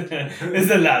money.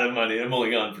 It's a lot of money. I'm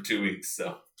only gone for 2 weeks,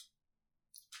 so.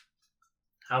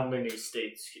 How many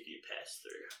states could you pass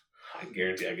through? I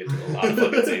guarantee I get to a lot of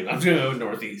fucking states. I'm going to go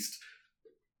northeast.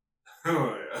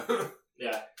 Oh yeah.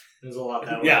 Yeah, there's a lot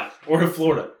that way. Yeah, or in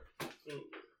Florida.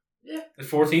 Yeah, there's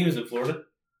 4 teams in Florida.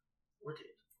 4 teams.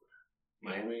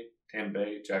 Miami, Tampa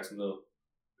Bay, Jacksonville.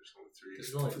 There's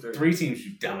only 3. There's only 3 teams,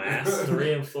 you dumbass.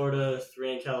 3 in Florida,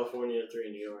 3 in California, 3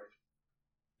 in New York.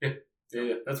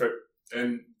 Yeah, that's right.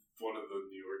 And one of the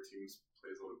New York teams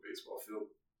plays on a baseball field.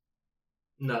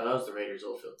 No, that was the Raiders'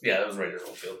 old field. Yeah, that was Raiders'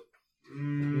 old field.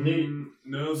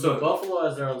 No, so Buffalo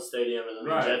has their own stadium, and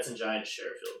then the Jets and Giants share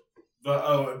a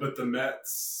field. But the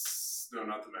Mets. No,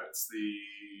 not the Mets.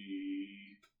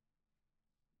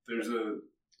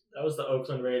 That was the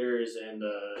Oakland Raiders and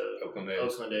the Oakland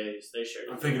A's. They shared.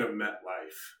 I'm thinking of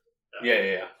MetLife.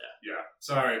 Yeah.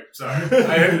 Sorry.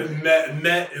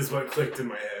 Met is what clicked in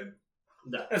my head.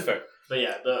 No, that's fair. But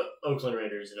yeah, the Oakland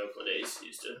Raiders and Oakland A's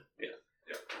used to. Yeah.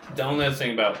 The only other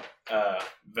thing about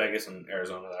Vegas and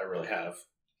Arizona that I really have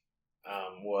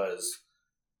was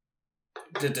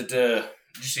did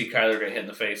you see Kyler get hit in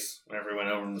the face whenever he went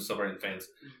over and was celebrating the fans?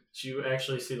 Did you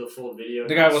actually see the full video?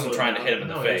 The guy wasn't trying to hit him in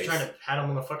the face. He was trying to pat him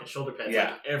on the fucking shoulder pads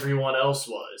like everyone else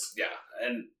was. Yeah,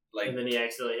 and then he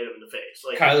accidentally hit him in the face.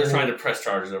 Like Kyler trying to press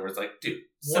charges over. It's like, dude,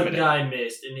 one guy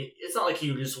missed, and it's not like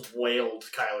he just wailed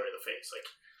Kyler in the face. Like,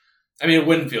 I mean, it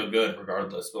wouldn't feel good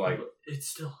regardless, but like, it's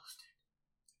still.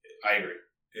 I agree.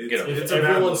 It's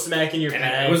everyone smacking your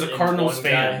pads. It was a Cardinals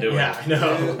fan doing it. Yeah, I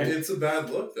know. It's a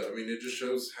bad look, though. I mean, it just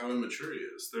shows how immature he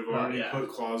is. They've already put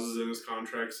clauses in his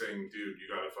contract saying, dude, you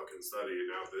gotta fucking study. And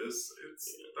now it's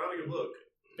not a good look.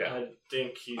 Yeah. I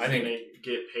think he's going to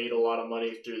get paid a lot of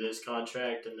money through this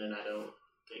contract, and then I don't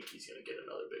think he's going to get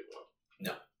another big one.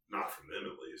 No. Not from them,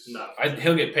 at least.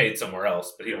 He'll get paid somewhere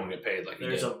else, but he won't get paid like he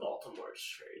did. There's a Baltimore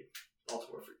trade.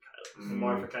 Baltimore for Kyler.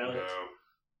 Lamar for Kyler? No.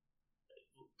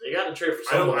 They got to trade for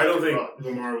someone. I don't think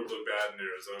Lamar would look bad in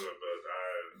Arizona, but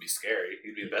it'd be scary.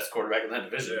 He'd be the best quarterback in that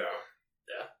division.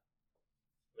 Yeah. I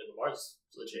mean, Lamar's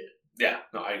legit. Yeah,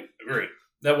 no, I agree.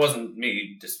 That wasn't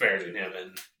me disparaging him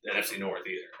in NFC North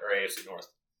either, or AFC North.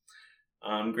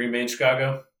 Green Bay and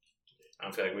Chicago. I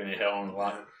don't feel like we need to hit on a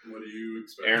lot. What do you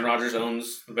expect? Aaron Rodgers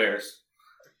owns the Bears.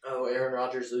 Oh, Aaron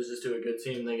Rodgers loses to a good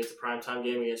team, then gets a primetime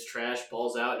game against trash,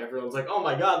 balls out, and everyone's like, oh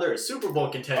my god, they're a Super Bowl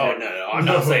contender. Oh, no, I'm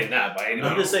not saying that by any means.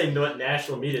 I'm just saying what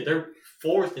national media. They're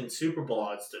 4th in Super Bowl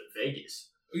odds to Vegas.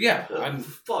 Yeah.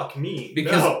 Fuck me.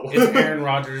 Because it's Aaron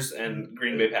Rodgers and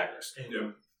Green Bay Packers.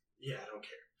 Yeah, I don't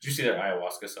care. Did you see their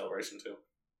ayahuasca celebration too?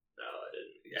 No, I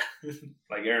didn't. Yeah.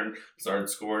 Like Aaron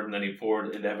scored, and then he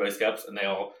poured into everybody's cups, and they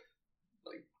all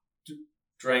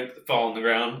drink, fall on the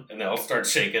ground, and they all start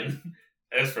shaking.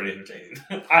 It was pretty entertaining.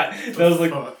 That was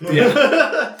like,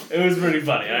 yeah, it was pretty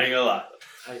funny. I ain't gonna lie.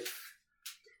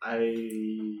 I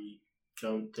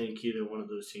don't think either one of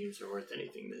those teams are worth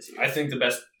anything this year. I think the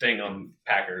best thing on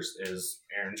Packers is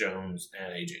Aaron Jones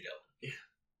and A.J. Dillon. Yeah.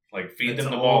 Like, feed them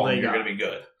the ball and you're going to be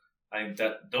good. I think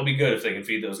that they'll be good if they can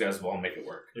feed those guys the ball and make it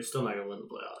work. They're still not going to win the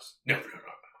playoffs.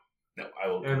 No, I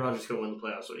will. Aaron Rodgers going to win the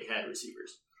playoffs when he had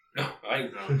receivers. No,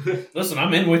 listen,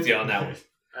 I'm in with you on that one.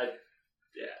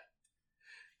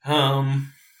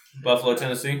 Buffalo,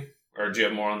 Tennessee? Or do you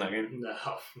have more on that game? No.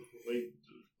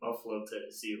 Buffalo,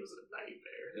 Tennessee was a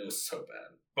nightmare. It was so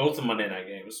bad. Both the Monday night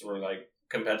games were like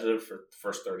competitive for the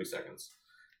first 30 seconds.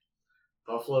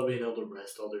 Buffalo being able to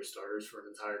rest all their starters for an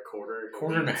entire quarter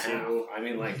and a half. I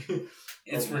mean, like,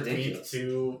 it's ridiculous. Week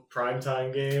 2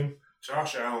 primetime game.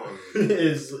 Josh Allen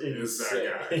is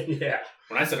that guy. Yeah.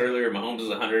 When I said earlier Mahomes is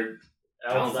 100,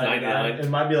 Allen's 99. It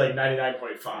might be like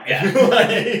 99.5.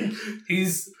 Yeah.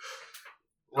 He's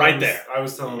right there. I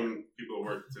was telling people at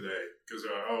work today, because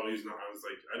he's not. I was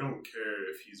like, I don't care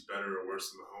if he's better or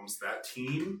worse than Mahomes. That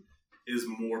team is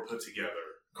more put together.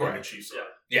 Correct. Than the Chiefs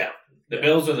are. Yeah. The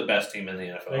Bills are the best team in the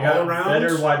NFL. They got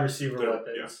better wide receiver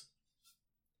weapons.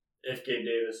 Yeah. If Gabe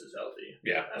Davis is healthy.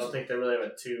 Yeah. I don't think they really have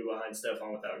a 2 behind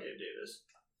Stephon without Gabe Davis.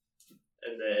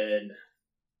 And then,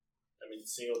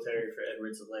 Singletary for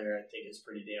Edwards-Helaire, I think, is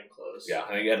pretty damn close. Yeah,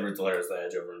 I think Edwards-Helaire is the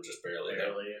edge over him just barely.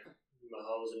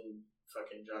 Mahomes and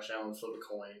fucking Josh Allen flip a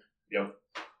coin. Yep.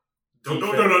 Don't.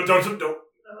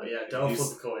 Oh, yeah, don't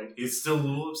flip a coin. He's still a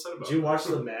little upset about it. Did you watch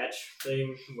the match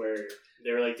thing where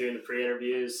they were, like, doing the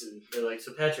pre-interviews, and they're like,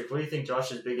 so, Patrick, what do you think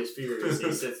Josh's biggest fear is?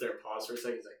 He sits there and pauses for a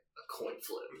second, he's like, a coin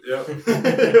flip. Yep.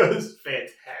 It was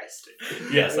fantastic.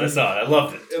 Yes, I saw it. I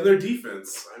loved it. And their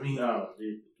defense,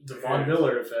 the Von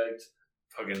Miller effect.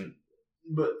 Fucking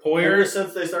But Poyer. Ever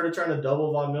since they started trying to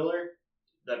double Von Miller,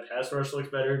 that pass rush looks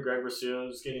better. Greg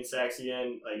Rousseau's getting sacks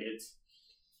again.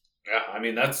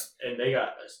 Yeah, that's... And they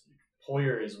got...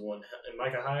 Poyer is one... And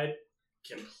Micah Hyde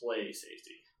can play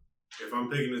safety. If I'm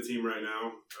picking a team right now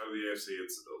out of the AFC,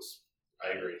 it's the Bills.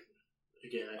 I agree.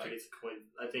 Again, I think it's a coin.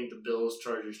 I think the Bills,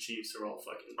 Chargers, Chiefs are all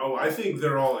fucking... Oh, I think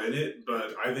they're all in it,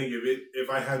 but I think if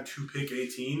I had to pick a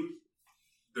team,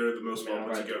 they're the most well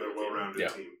put together, well-rounded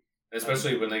team.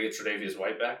 Especially when they get Tre'Davious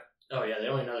White back. Oh, yeah, they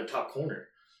only know their top corner.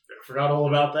 Yeah. Forgot all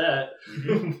about that.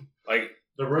 Mm-hmm.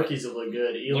 The rookies have looked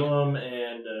good. Elam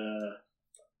and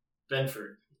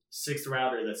Benford, 6th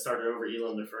rounder that started over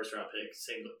Elam, their first-round pick,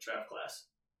 same draft class.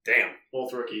 Damn.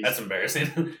 Both rookies. That's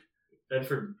embarrassing.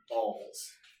 Benford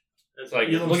balls. It's like,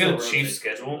 look at the Chiefs'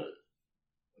 schedule.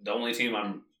 The only team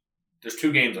there's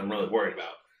 2 games I'm really worried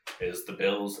about is the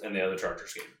Bills and the other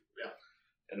Chargers game. Yeah.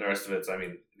 And the rest of it's,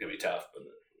 going to be tough.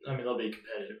 But they'll be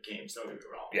competitive games, don't get me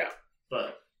wrong. Yeah.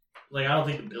 But, I don't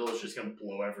think the Bills are just going to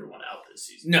blow everyone out this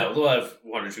season. No, they'll have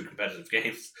 1 or 2 competitive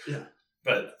games. Yeah.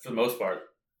 But for the most part,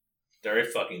 they're a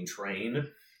fucking train.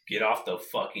 Get off the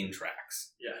fucking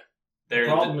tracks. Yeah. The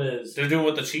problem is... They're doing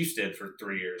what the Chiefs did for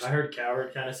 3 years. I heard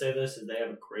Coward kind of say this, and they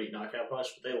have a great knockout punch,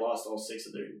 but they lost all 6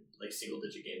 of their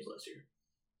single-digit games last year.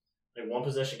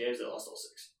 1-possession games, they lost all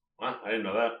 6. Wow, I didn't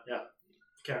know that. Yeah.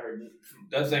 Coward.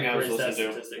 That thing I was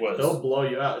listening to was... They'll blow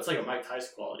you out. It's like a Mike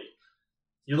Tyson quality.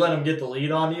 You let them get the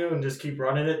lead on you and just keep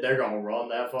running it, they're going to run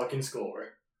that fucking score.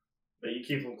 But you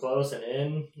keep them close and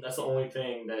in, that's the only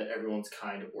thing that everyone's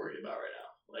kind of worried about right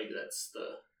now. That's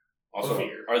the also,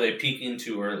 fear. Are they peaking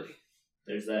too early?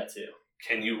 There's that too.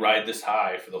 Can you ride this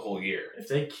high for the whole year? If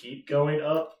they keep going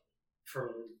up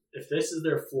if this is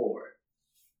their floor,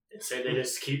 and say they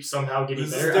just keep somehow getting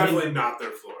better. This is definitely not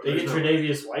their floor. They get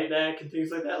Tre'Davious White back and things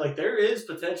like that. There is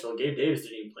potential. Gabe Davis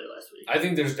didn't even play last week. I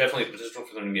think there's definitely potential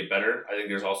for them to get better. I think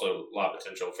there's also a lot of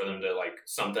potential for them to,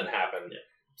 something happen. Yeah.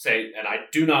 Say, and I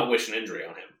do not wish an injury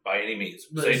on him by any means.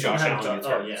 But say Josh Allen gets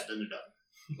hurt. Oh, yeah, then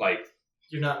they're done.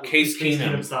 You're not... Case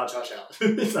Keenum's not Josh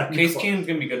Allen. Case Keenum's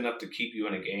going to be good enough to keep you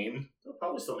in a game. They'll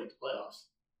probably still make the playoffs.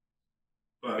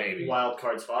 But maybe. Wild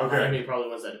card spot. Okay. He probably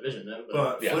wins that division then.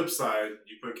 But flip side,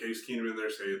 you put Case Keenum in there,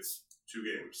 say it's 2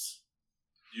 games.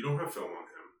 You don't have film on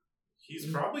him. He's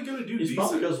probably going to do decent. He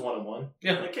probably goes 1-1.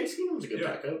 Yeah. Case Keenum's a good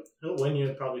backup. He'll win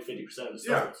you probably 50% of his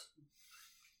starts.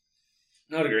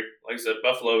 I would agree. Like I said,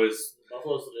 Buffalo's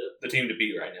legit. The team to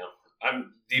beat right now.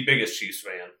 I'm the biggest Chiefs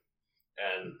fan.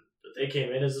 But they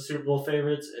came in as the Super Bowl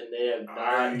favorites, and they have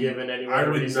not given anyone I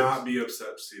would not be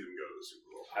upset to see them go to the Super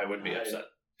Bowl. I would be upset.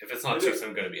 If it's not Chiefs,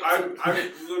 I'm going to be upset.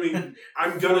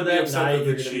 I'm going to be upset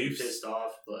with the Chiefs. Be pissed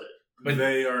off, but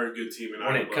they are a good team. And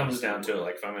when it comes down to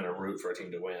it, if I'm in a root for a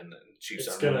team to win, and Chiefs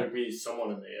it's going to be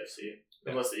someone in the AFC,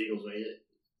 unless the Eagles win it.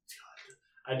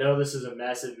 I know this is a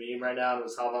massive meme right now and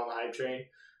it's hot on the hype train.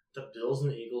 The Bills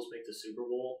and the Eagles make the Super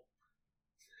Bowl.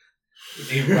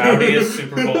 The rowdiest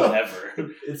Super Bowl ever.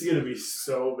 It's going to be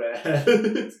so bad.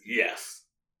 Yes.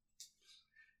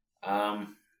 Do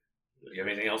you have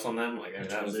anything else on them? Like,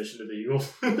 Transition to the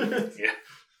Eagles. Yeah.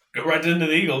 Go right into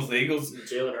the Eagles. The Eagles.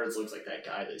 Jalen Hurts looks like that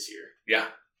guy this year. Yeah.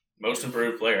 Most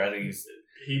improved player. I think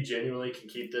he genuinely can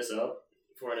keep this up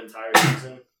for an entire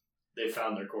season. They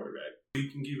found their quarterback. He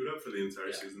can keep it up for the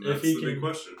entire season. That's the big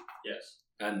question. Yes.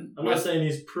 And I'm not saying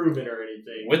he's proven or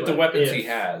anything. With the weapons he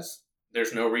has,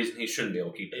 there's no reason he shouldn't be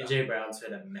able to keep it A.J. Brown's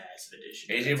had a massive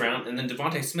addition. A.J. Brown, and then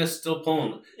Devontae Smith's still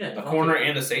pulling a corner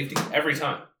and a safety every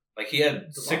time. Like, he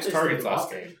had 6 targets last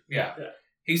game. Yeah.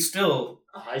 He's still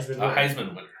a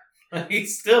Heisman winner.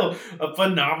 He's still a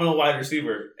phenomenal wide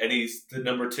receiver, and he's the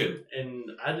number 2. And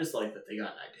I just like that they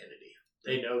got an identity.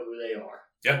 They know who they are.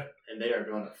 Yeah. And they are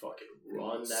going to fucking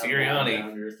run that Sirianni ball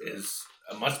down your throat. Is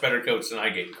a much better coach than I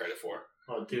gave him credit for.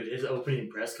 Oh, dude, his opening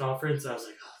press conference, I was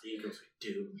like, oh, the Eagles are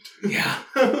doomed. Yeah.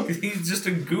 He's just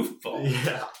a goofball.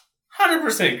 Yeah.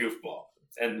 100% goofball.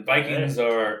 And Vikings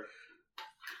are...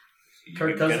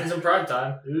 Kirk Cousins in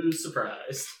primetime. Who's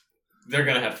surprised? They're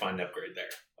going to have to find an upgrade there.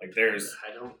 Like, there's... I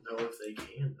don't know if they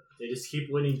can. They just keep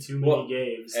winning too many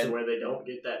games to where they don't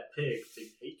get that pick to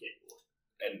take it.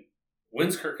 And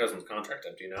when's Kirk Cousins' contract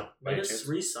up, do you know? They just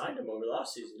re-signed him over the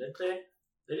offseason, didn't they?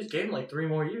 They just gave him like 3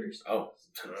 more years. Oh.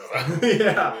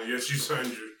 Yeah. I guess you signed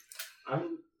your...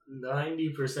 I'm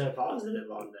 90%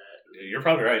 positive on that. You're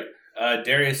probably right.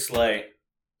 Darius Slay.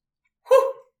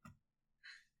 Whew.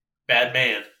 Bad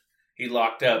man. He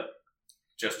locked up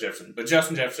Justin Jefferson. But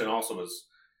Justin Jefferson also was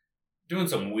doing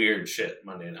some weird shit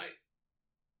Monday night.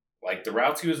 Like, the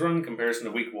routes he was running in comparison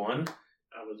to week 1.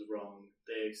 I was wrong.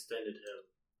 They extended him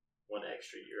 1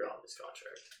 extra year on his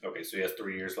contract. Okay, so he has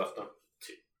 3 years left, though?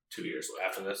 2 years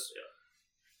after this? Yeah.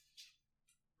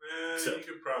 So, you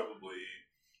could probably...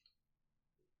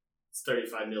 It's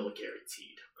 $35 million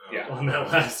guaranteed. Yeah. On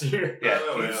that last year. Yeah.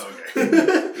 Okay.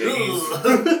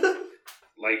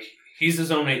 He's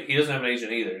his own... He doesn't have an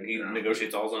agent either, and he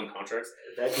negotiates all his own contracts.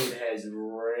 That dude has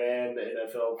ran the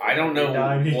NFL. I don't know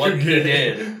what he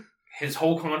did. His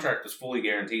whole contract was fully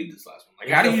guaranteed this last one.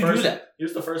 Like, how do you do that? He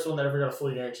was the first one that ever got a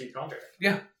fully guaranteed contract.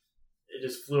 Yeah. It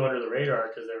just flew under the radar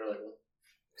because they were like, well...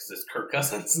 Because it's Kirk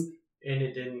Cousins. And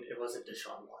it wasn't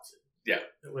Deshaun Watson. Yeah.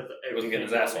 He wasn't getting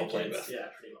his asshole played with. Yeah,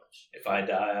 pretty much. If I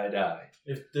die, I die.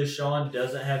 If Deshaun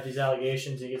doesn't have these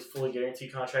allegations and he gets a fully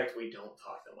guaranteed contract, we don't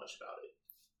talk that much about it.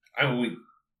 I mean,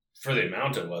 for the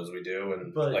amount it was, we do.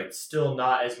 But still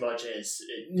not as much as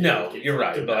it did. No, you're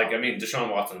right. But, Deshaun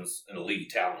Watson's an elite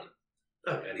talent.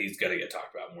 Okay. And he's got to get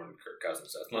talked about more than Kirk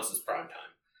Cousins does, unless it's prime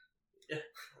time. Yeah.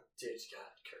 Dude,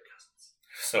 God, Kirk Cousins.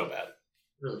 So bad.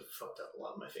 Really fucked up a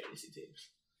lot of my fantasy teams.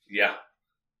 Yeah.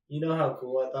 You know how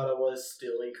cool I thought I was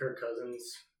stealing Kirk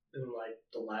Cousins in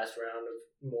the last round of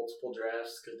multiple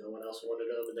drafts because no one else wanted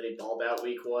him, and then he balled out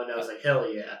week 1. I was like, hell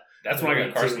yeah. That's when I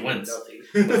got Carson Wentz.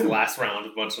 The last round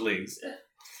of a bunch of leagues. Yeah.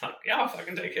 Yeah, I'll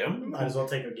fucking take him. Might as well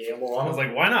take a gamble on him. I was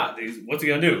like, why not? What's he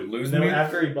going to do? Lose me?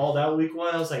 After he balled out week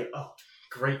 1, I was like, oh,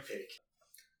 great pick.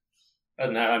 I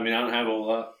don't have a whole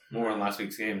lot more on last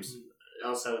week's games.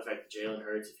 Also, the fact that Jalen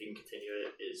Hurts, if he can continue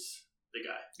it, is the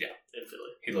guy. Yeah. In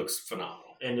Philly. He looks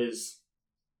phenomenal. And his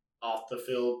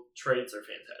off-the-field traits are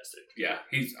fantastic. Yeah.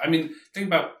 Think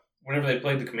about whenever they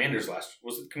played the Commanders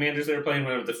was it the Commanders they were playing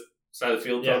whenever the side of the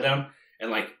field fell down?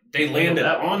 And, they landed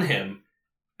on him,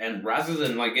 and rather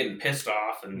than, getting pissed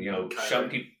off and, shoving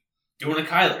people, doing a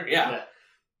Skylor, yeah.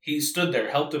 He stood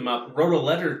there, helped him up, wrote a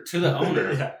letter to the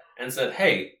owner, and said,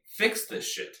 hey, fix this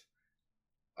shit.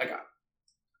 I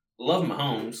love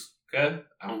Mahomes, okay?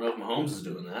 I don't know if Mahomes is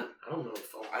doing that. I don't know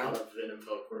if a lot of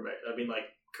NFL quarterback.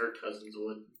 Kirk Cousins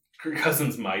would. Kirk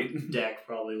Cousins might. Dak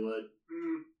probably would.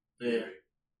 Yeah.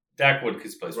 Dak would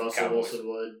because he plays for Russell Cowboys. Wilson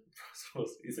would.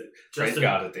 He's it. Trey's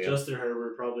got it, Dan. Justin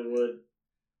Herbert probably would.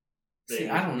 See,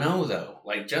 I don't know, though.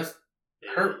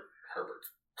 Herbert.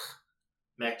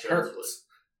 Mac Jones would.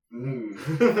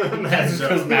 That's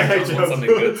because Mac Jones wants something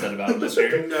good said about him this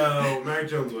year. No, Mac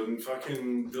Jones wouldn't.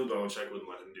 Fucking Bill Belichick wouldn't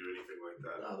let him do anything like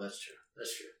that. Oh, that's true.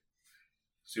 That's true.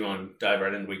 So you want to dive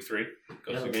right into week 3?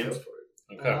 Go through games? Go for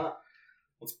it. Okay.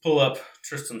 Let's pull up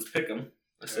Tristan's pick'em.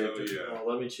 Yeah.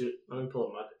 Let me pull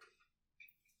up my pick.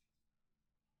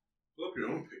 Pull up your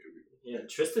own pick. Yeah,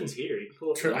 Tristan's here. You can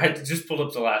pull up. I just pulled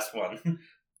up the last one.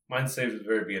 Mine's saved at the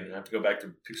very beginning. I have to go back to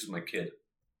pictures of my kid.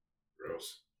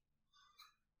 Gross.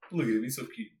 Look at him. He's so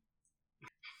cute.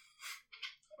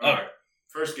 All right.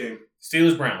 First game.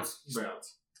 Steelers, Browns.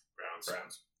 Browns.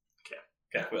 Okay.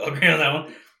 Okay, we'll agree on that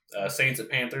one. Saints at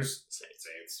Panthers.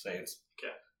 Saints.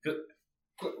 Okay. Good.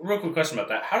 Real quick question about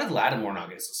that. How did Lattimore not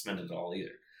get suspended at all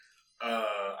either?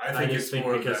 I think it's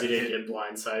more because he that didn't get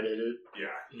blindsided. Yeah,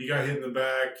 he got hit in the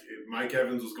back. Mike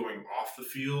Evans was going off the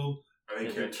field. I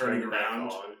think he was turning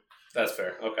around. That's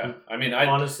fair. Okay. I mean,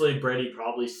 honestly, Brady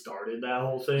probably started that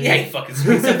whole thing. Yeah, he fucking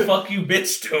said "fuck you,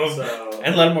 bitch" to him,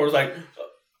 and Lattimore was like,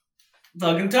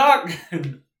 "Fucking talk,"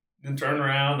 and turn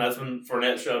around. That's when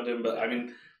Fournette shoved him. But I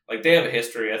mean, like they have a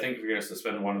history. I think if you're gonna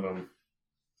suspend one of them,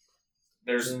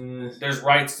 there's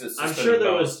rights to suspend. I'm sure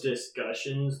there both. was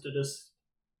discussions to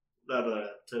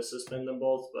suspend them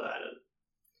both, but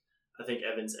I think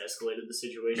Evans escalated the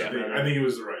situation. Yeah, I think it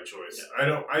was the right choice.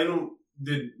 Yeah. I don't.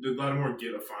 Did Lattimore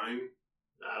get a fine?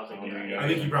 I don't think I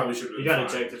think he probably should have been. He got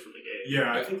ejected from the game.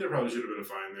 Yeah, I think there probably should have been a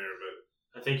fine there, but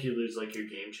I think you lose like your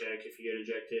game check if you get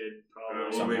ejected.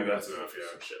 Probably. Well, maybe that's enough. Yeah,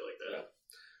 some shit like that.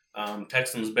 Yeah.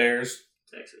 Texans, Bears.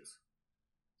 Texans.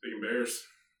 Taking Bears.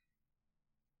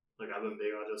 Like I've been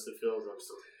big on Justin Fields. I'm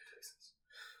still taking Texans.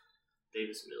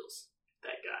 Davis Mills,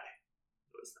 that guy.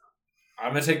 No, it's not.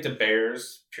 I'm gonna take the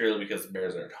Bears purely because the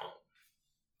Bears are at home.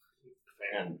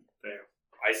 Fair.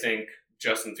 I think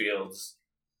Justin Fields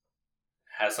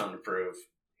has something to prove.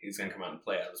 He's going to come out and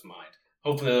play out of his mind.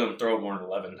 Hopefully they don't throw it more than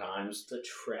 11 times. It's a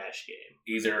trash game.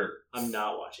 I'm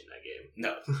not watching that game.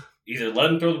 No. Either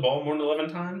let him throw the ball more than 11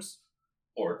 times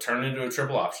or turn into a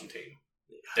triple option team.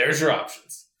 There's your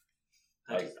options.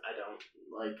 I don't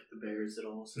like the Bears at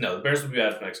all. So. No, the Bears will be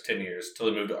bad for the next 10 years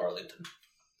until they move to Arlington.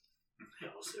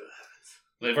 Yeah, we'll see what happens.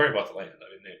 They've already bought the land. I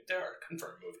mean, they are a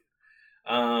confirmed movie.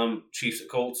 Chiefs at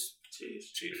Colts.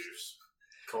 Chiefs.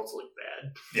 Colts look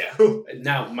bad. Yeah.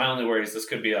 Now, my only worry is this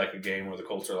could be like a game where the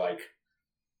Colts are like,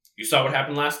 you saw what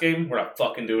happened last game? We're not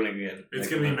fucking doing it again. It's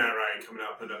going to be Matt Ryan coming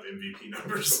out putting up MVP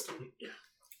numbers. Yeah.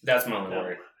 That's my only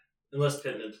worry. Unless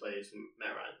Pittman plays,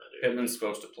 Matt Ryan's not doing it. Pittman's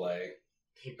supposed to play.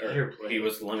 He better play. He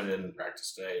was limited in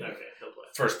practice today. Okay, he'll play.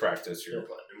 First practice. He'll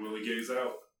play. And Willie Gay's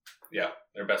out. Yeah,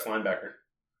 their best linebacker.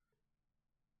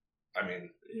 I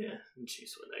mean... Yeah, the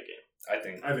Chiefs win that game. I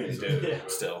think they so. do. Yeah.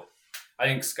 Still. I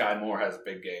think Sky Moore has a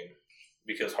big game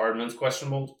because Hardman's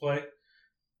questionable to play.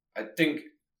 I think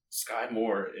Sky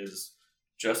Moore is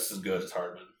just as good as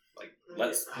Hardman. Like,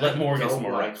 let Moore get some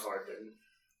more reps. Hardman.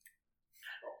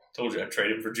 Told you I'd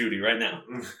trade him for Judy right now.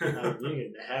 You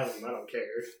can have him. I don't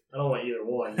care. I don't want either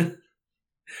one.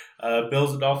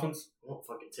 Bills and Dolphins? I won't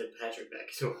fucking tip Patrick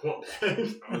back to a one.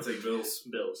 I'm going to take Bills.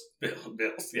 Bills,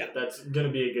 yeah. That's going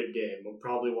to be a good game. We'll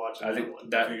probably watch that one.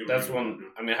 That's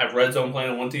one. I mean, I have Red Zone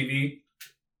playing on one TV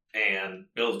and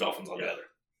Bills Dolphins on the other.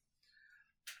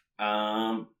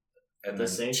 And the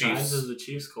same times as the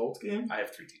Chiefs Colts game? I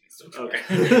have 3 TVs. Don't okay.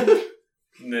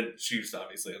 And then Chiefs,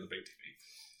 obviously, on the big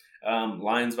TV.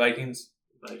 Lions, Vikings.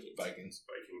 Vikings.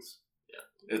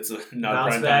 Yeah. It's not a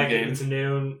prime back, time game. It's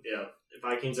noon. Yeah. If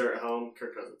Vikings are at home,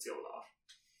 Kirk Cousins going off.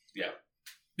 Yeah.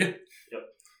 Yep.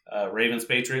 Ravens,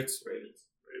 Patriots. Ravens.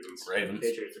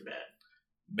 Patriots are bad.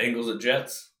 Bengals at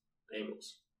Jets.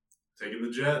 Bengals. Taking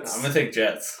the Jets. I'm going to take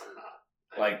Jets.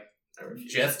 I'm not.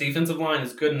 Jets' defensive line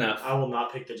is good enough. I will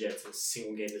not pick the Jets in a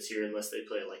single game this year unless they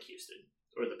play like Houston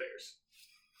or the Bears.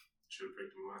 Should have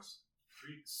picked them last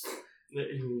weeks.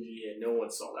 Yeah, no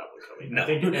one saw that one coming. No. I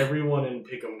think everyone in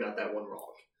Pick'em got that one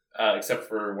wrong. Except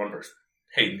for one person.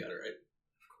 Hayden got it right.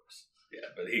 Of course. Yeah,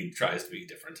 but he tries to be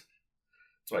different.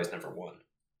 That's why he's never won.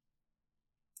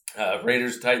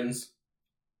 Raiders, Titans.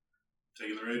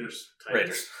 Taking the Raiders.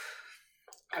 Raiders.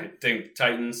 I think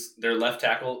Titans, their left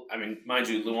tackle, I mean, mind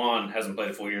you, Luan hasn't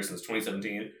played a full year since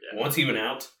 2017. Yeah. Once he went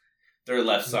out, their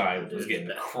left side was getting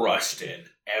crushed in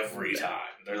every time.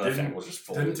 Their left tackle was just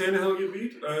full. Didn't Tannehill get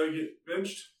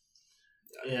benched?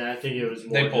 Yeah, I think it was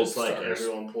more just like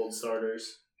everyone pulled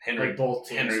starters. Henry, like both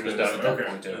teams. Henry was done at that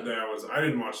point, too. I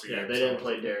didn't watch the game. Yeah, they didn't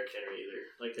play Derrick Henry either.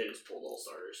 Like, they just pulled all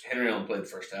starters. Henry only played the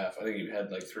first half. I think he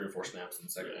had like 3 or 4 snaps in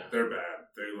the second half. They're bad.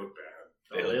 They look bad.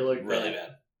 They look really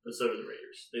bad. But so do the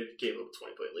Raiders. They gave up a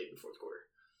 20-point lead in the fourth quarter.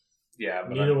 Yeah,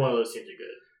 but neither one of those teams are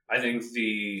good. I think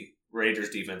the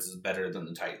Raiders defense is better than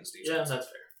the Titans defense. Yeah, that's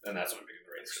fair. And that's why I'm picking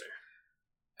the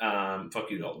Raiders. Fuck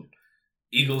you, Dalton.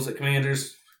 Eagles at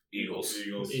Commanders. Eagles.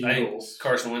 I think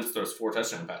Carson Wentz throws 4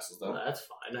 touchdown passes, though. Well, that's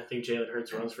fine. I think Jalen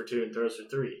Hurts runs for 2 and throws for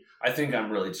 3. I think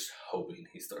I'm really just hoping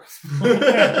he throws.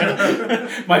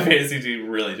 My fantasy team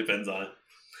really depends on it.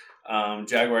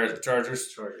 Jaguars at Chargers.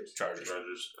 Chargers.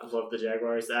 I love the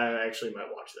Jaguars. I actually might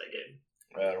watch that game.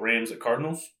 Rams at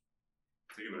Cardinals.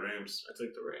 Taking the Rams. I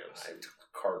took the Rams. I took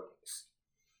the Cardinals.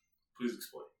 Please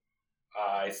explain.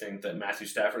 I think that Matthew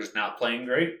Stafford is not playing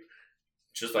great.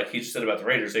 Just like he just said about the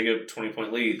Raiders, they get a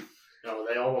 20-point lead. No,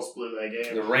 they almost blew that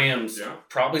game. The Rams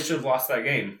probably should have lost that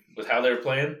game with how they were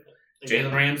playing.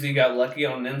 Jalen Ramsey got lucky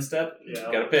on an instep.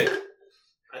 Yeah. Got a pick.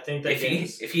 I think that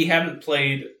if he hadn't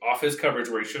played off his coverage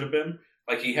where he should have been,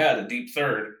 like he had a deep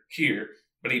third here,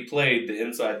 but he played the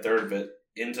inside third of it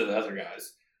into the other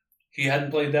guys. He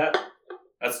hadn't played that,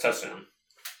 that's a touchdown.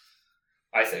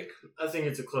 I think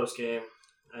it's a close game.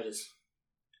 I don't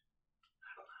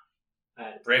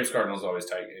know. Rams Cardinals always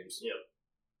tight games.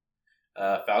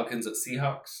 Yep. Falcons at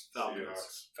Seahawks.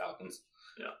 Falcons.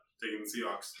 Yeah. Taking the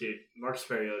Seahawks. Dude, Marcus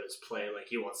Mariota is playing like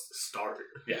he wants to start.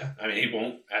 Yeah, I mean, he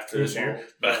won't after this year.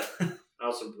 But I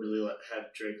also really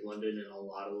have Drake London in a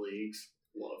lot of leagues.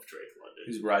 Love Drake London.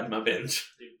 He's riding my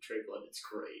bench. Dude, Drake London's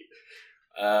great.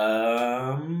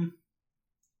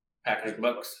 Packers,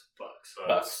 Bucks.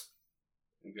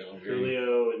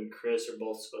 Julio and Chris are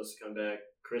both supposed to come back.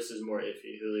 Chris is more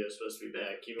iffy. Julio's supposed to be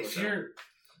back.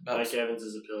 Mike Evans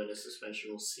is appealing to suspension.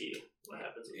 We'll see what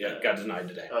happens with that. Got denied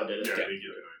today. Oh, did it? Yeah, he did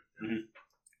denied.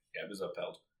 Yeah, it was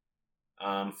upheld.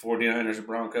 49ers and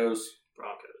Broncos.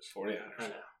 49ers. I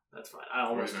know. That's fine. I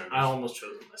almost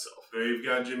chose it myself. They've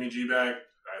got Jimmy G back.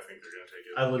 I think they're going to take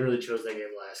it. I literally chose that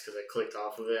game last because I clicked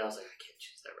off of it. I was like, I can't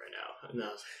choose that right now. And I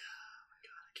was like, oh my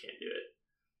God, I can't do it.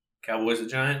 Cowboys and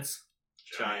Giants.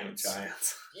 Giants.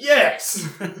 Yes!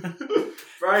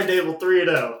 Brian Dable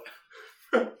 3-0.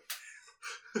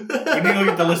 When you look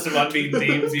at the list of unbeaten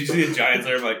teams, you see the Giants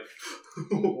are like,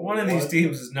 one of these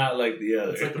teams is not like the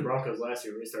other. It's like the Broncos last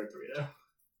year when we started 3-0.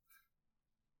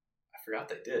 I forgot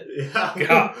they did.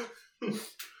 Yeah.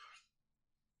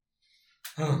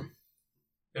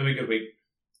 It'll be a good week.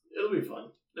 It'll be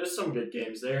fun. There's some good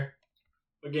games there.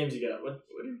 What games you got? What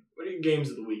are your games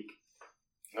of the week?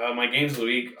 My games of the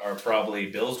week are probably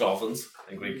Bills-Dolphins. I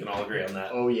think we can all agree on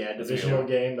that. Oh, yeah. Divisional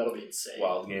game. That'll be insane.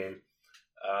 Wild game.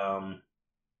 I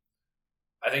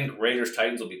think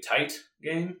Raiders-Titans will be tight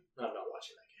game. I'm not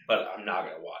watching that game. But I'm not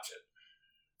going to watch it.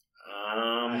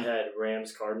 I had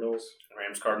Rams-Cardinals.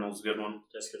 Rams-Cardinals is a good one.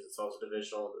 Just because it's also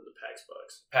divisional, and then the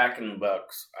Packs-Bucks. Pack and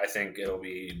Bucks, I think it'll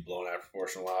be blown out of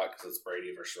proportion a lot because it's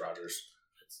Brady versus Rodgers.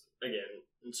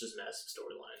 It's just massive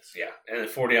storylines. Yeah, and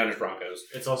the 49ers Broncos.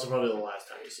 It's also probably the last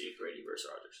time you see Brady versus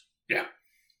Rodgers. Yeah.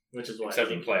 Which is why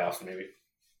Except in playoffs, maybe.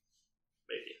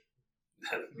 Maybe.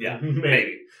 Yeah,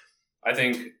 maybe. I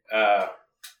think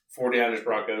 49ers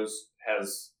Broncos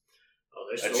has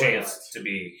a chance to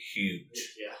be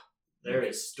huge. Yeah. There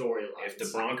is storylines. If the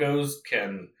Broncos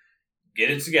can get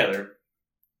it together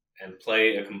and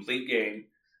play a complete game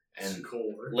and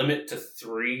limit to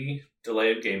 3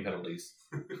 delayed game penalties,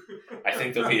 I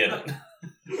think they'll be in it.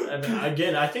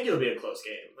 Again, I think it'll be a close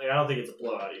game. Like, I don't think it's a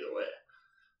blowout either way.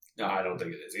 No, I don't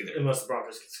think it is either. Unless the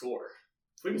Broncos can score.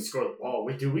 If we can score the ball,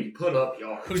 we put up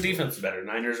yards. Whose defense is better,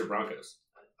 Niners or Broncos?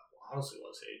 I honestly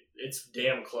want to say it's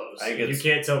damn close. You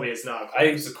can't tell me it's not close. I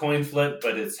think it's a coin flip,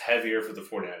 but it's heavier for the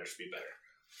 49ers to be better.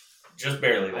 Just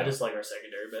barely. Though. I just like our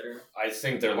secondary better. I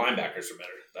think their linebackers are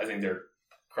better. I think they're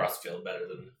cross field better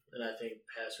than. And I think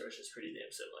pass rush is pretty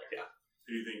damn similar. Yeah.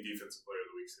 Who do you think defensive player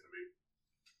of the week is going to be?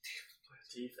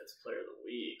 Defensive player of the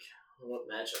week. What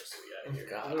matchups do we got here?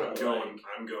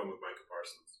 I'm going with Micah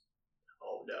Parsons.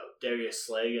 Oh no, Darius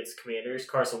Slay against the Commanders.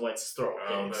 Carson Wentz is throwing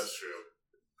games. That's true.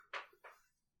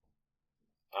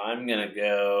 I'm gonna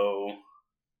go.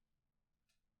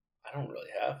 I don't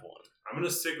really have one. I'm gonna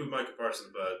stick with Micah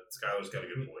Parsons, but Skyler's got a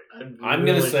good point. I'm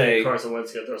gonna say Carson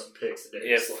Wentz is gonna throw some picks to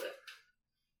Darius Slay.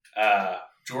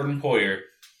 Jordan Poyer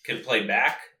can play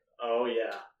back. Oh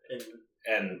yeah,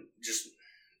 and just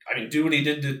do what he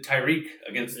did to Tyreek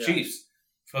against the Chiefs.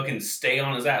 Fucking stay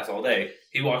on his ass all day.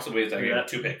 He walks away with that game with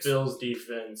 2 picks. Bills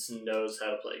defense knows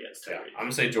how to play against Tyreek. Yeah, I'm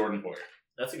gonna say Jordan Poyer.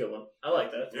 That's a good one. I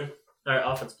like that. Yeah. All right,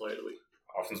 offensive player of the week.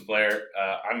 Offensive player.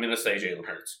 I'm gonna say Jalen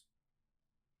Hurts.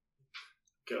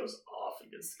 Goes off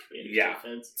against the Commanders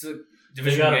defense. It's a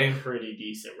division game. A pretty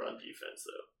decent run defense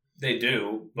though. They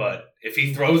do, but if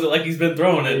he throws it like he's been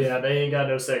throwing it, they ain't got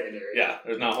no secondary. Yeah,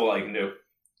 there's not a whole lot you can do.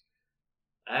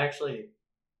 Actually,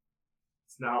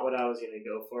 it's not what I was going to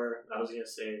go for. I was going to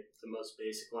say the most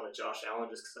basic one of Josh Allen,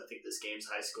 just because I think this game's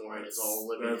high scoring. It's all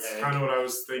living. That's kind of what I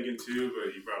was thinking too,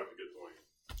 but you brought up a good point.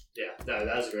 Yeah,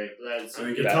 that's great.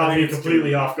 It caught me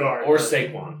completely off guard. Or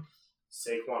Saquon.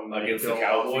 Saquon against the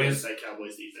Cowboys. That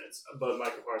Cowboys defense, but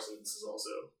Michael Parsons is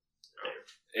also there.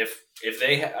 If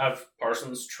they have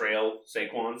Parsons trail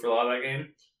Saquon for a lot of that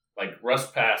game, like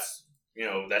rush pass,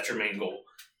 that's your main goal.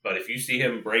 But if you see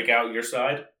him break out your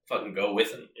side, fucking go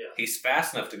with him. Yeah. He's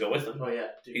fast enough to go with him. Oh yeah,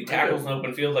 dude, he tackles an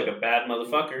open field like a bad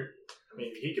motherfucker. I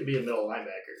mean, he could be a middle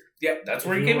linebacker. Yeah, that's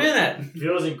where he came in at. If he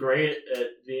wasn't great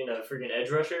at being a freaking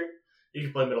edge rusher, he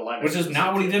could play middle linebacker. Which is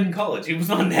not what he did in college. He was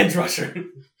not an edge rusher.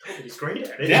 He's great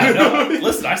at it. Yeah, no.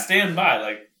 Listen, I stand by.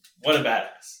 Like, what a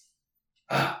badass.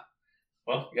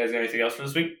 Well, you guys got anything else for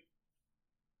this week?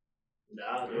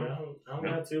 Nah, dude, I don't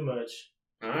got too much.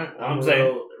 All right. Well, I'm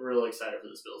real excited for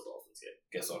this Bills-Dolphins game.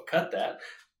 Guess I'll cut that.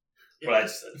 Yeah. What I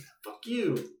just said. Fuck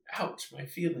you. Ouch, my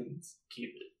feelings. Keep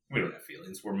it. We don't have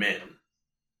feelings. We're men.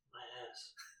 My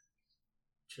ass.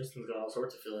 Tristan's got all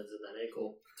sorts of feelings in that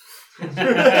ankle.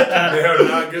 They are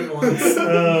not good ones.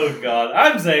 Oh, God.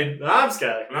 I'm Zane. I'm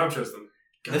Skylor. And I'm Tristan.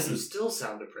 God, you still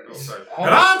sound depressed. Sorry. And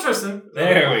I'm Tristan.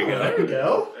 There we go. There we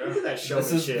go. Yeah. Look at that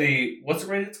showmanship. This is the... What's it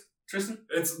rated, Tristan?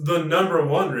 It's the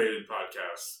 #1 rated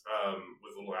podcast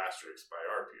with a little asterisk by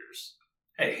our peers.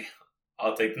 Hey,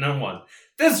 I'll take the #1.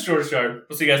 This is Short Shard.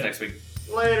 We'll see you guys next week.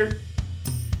 Later.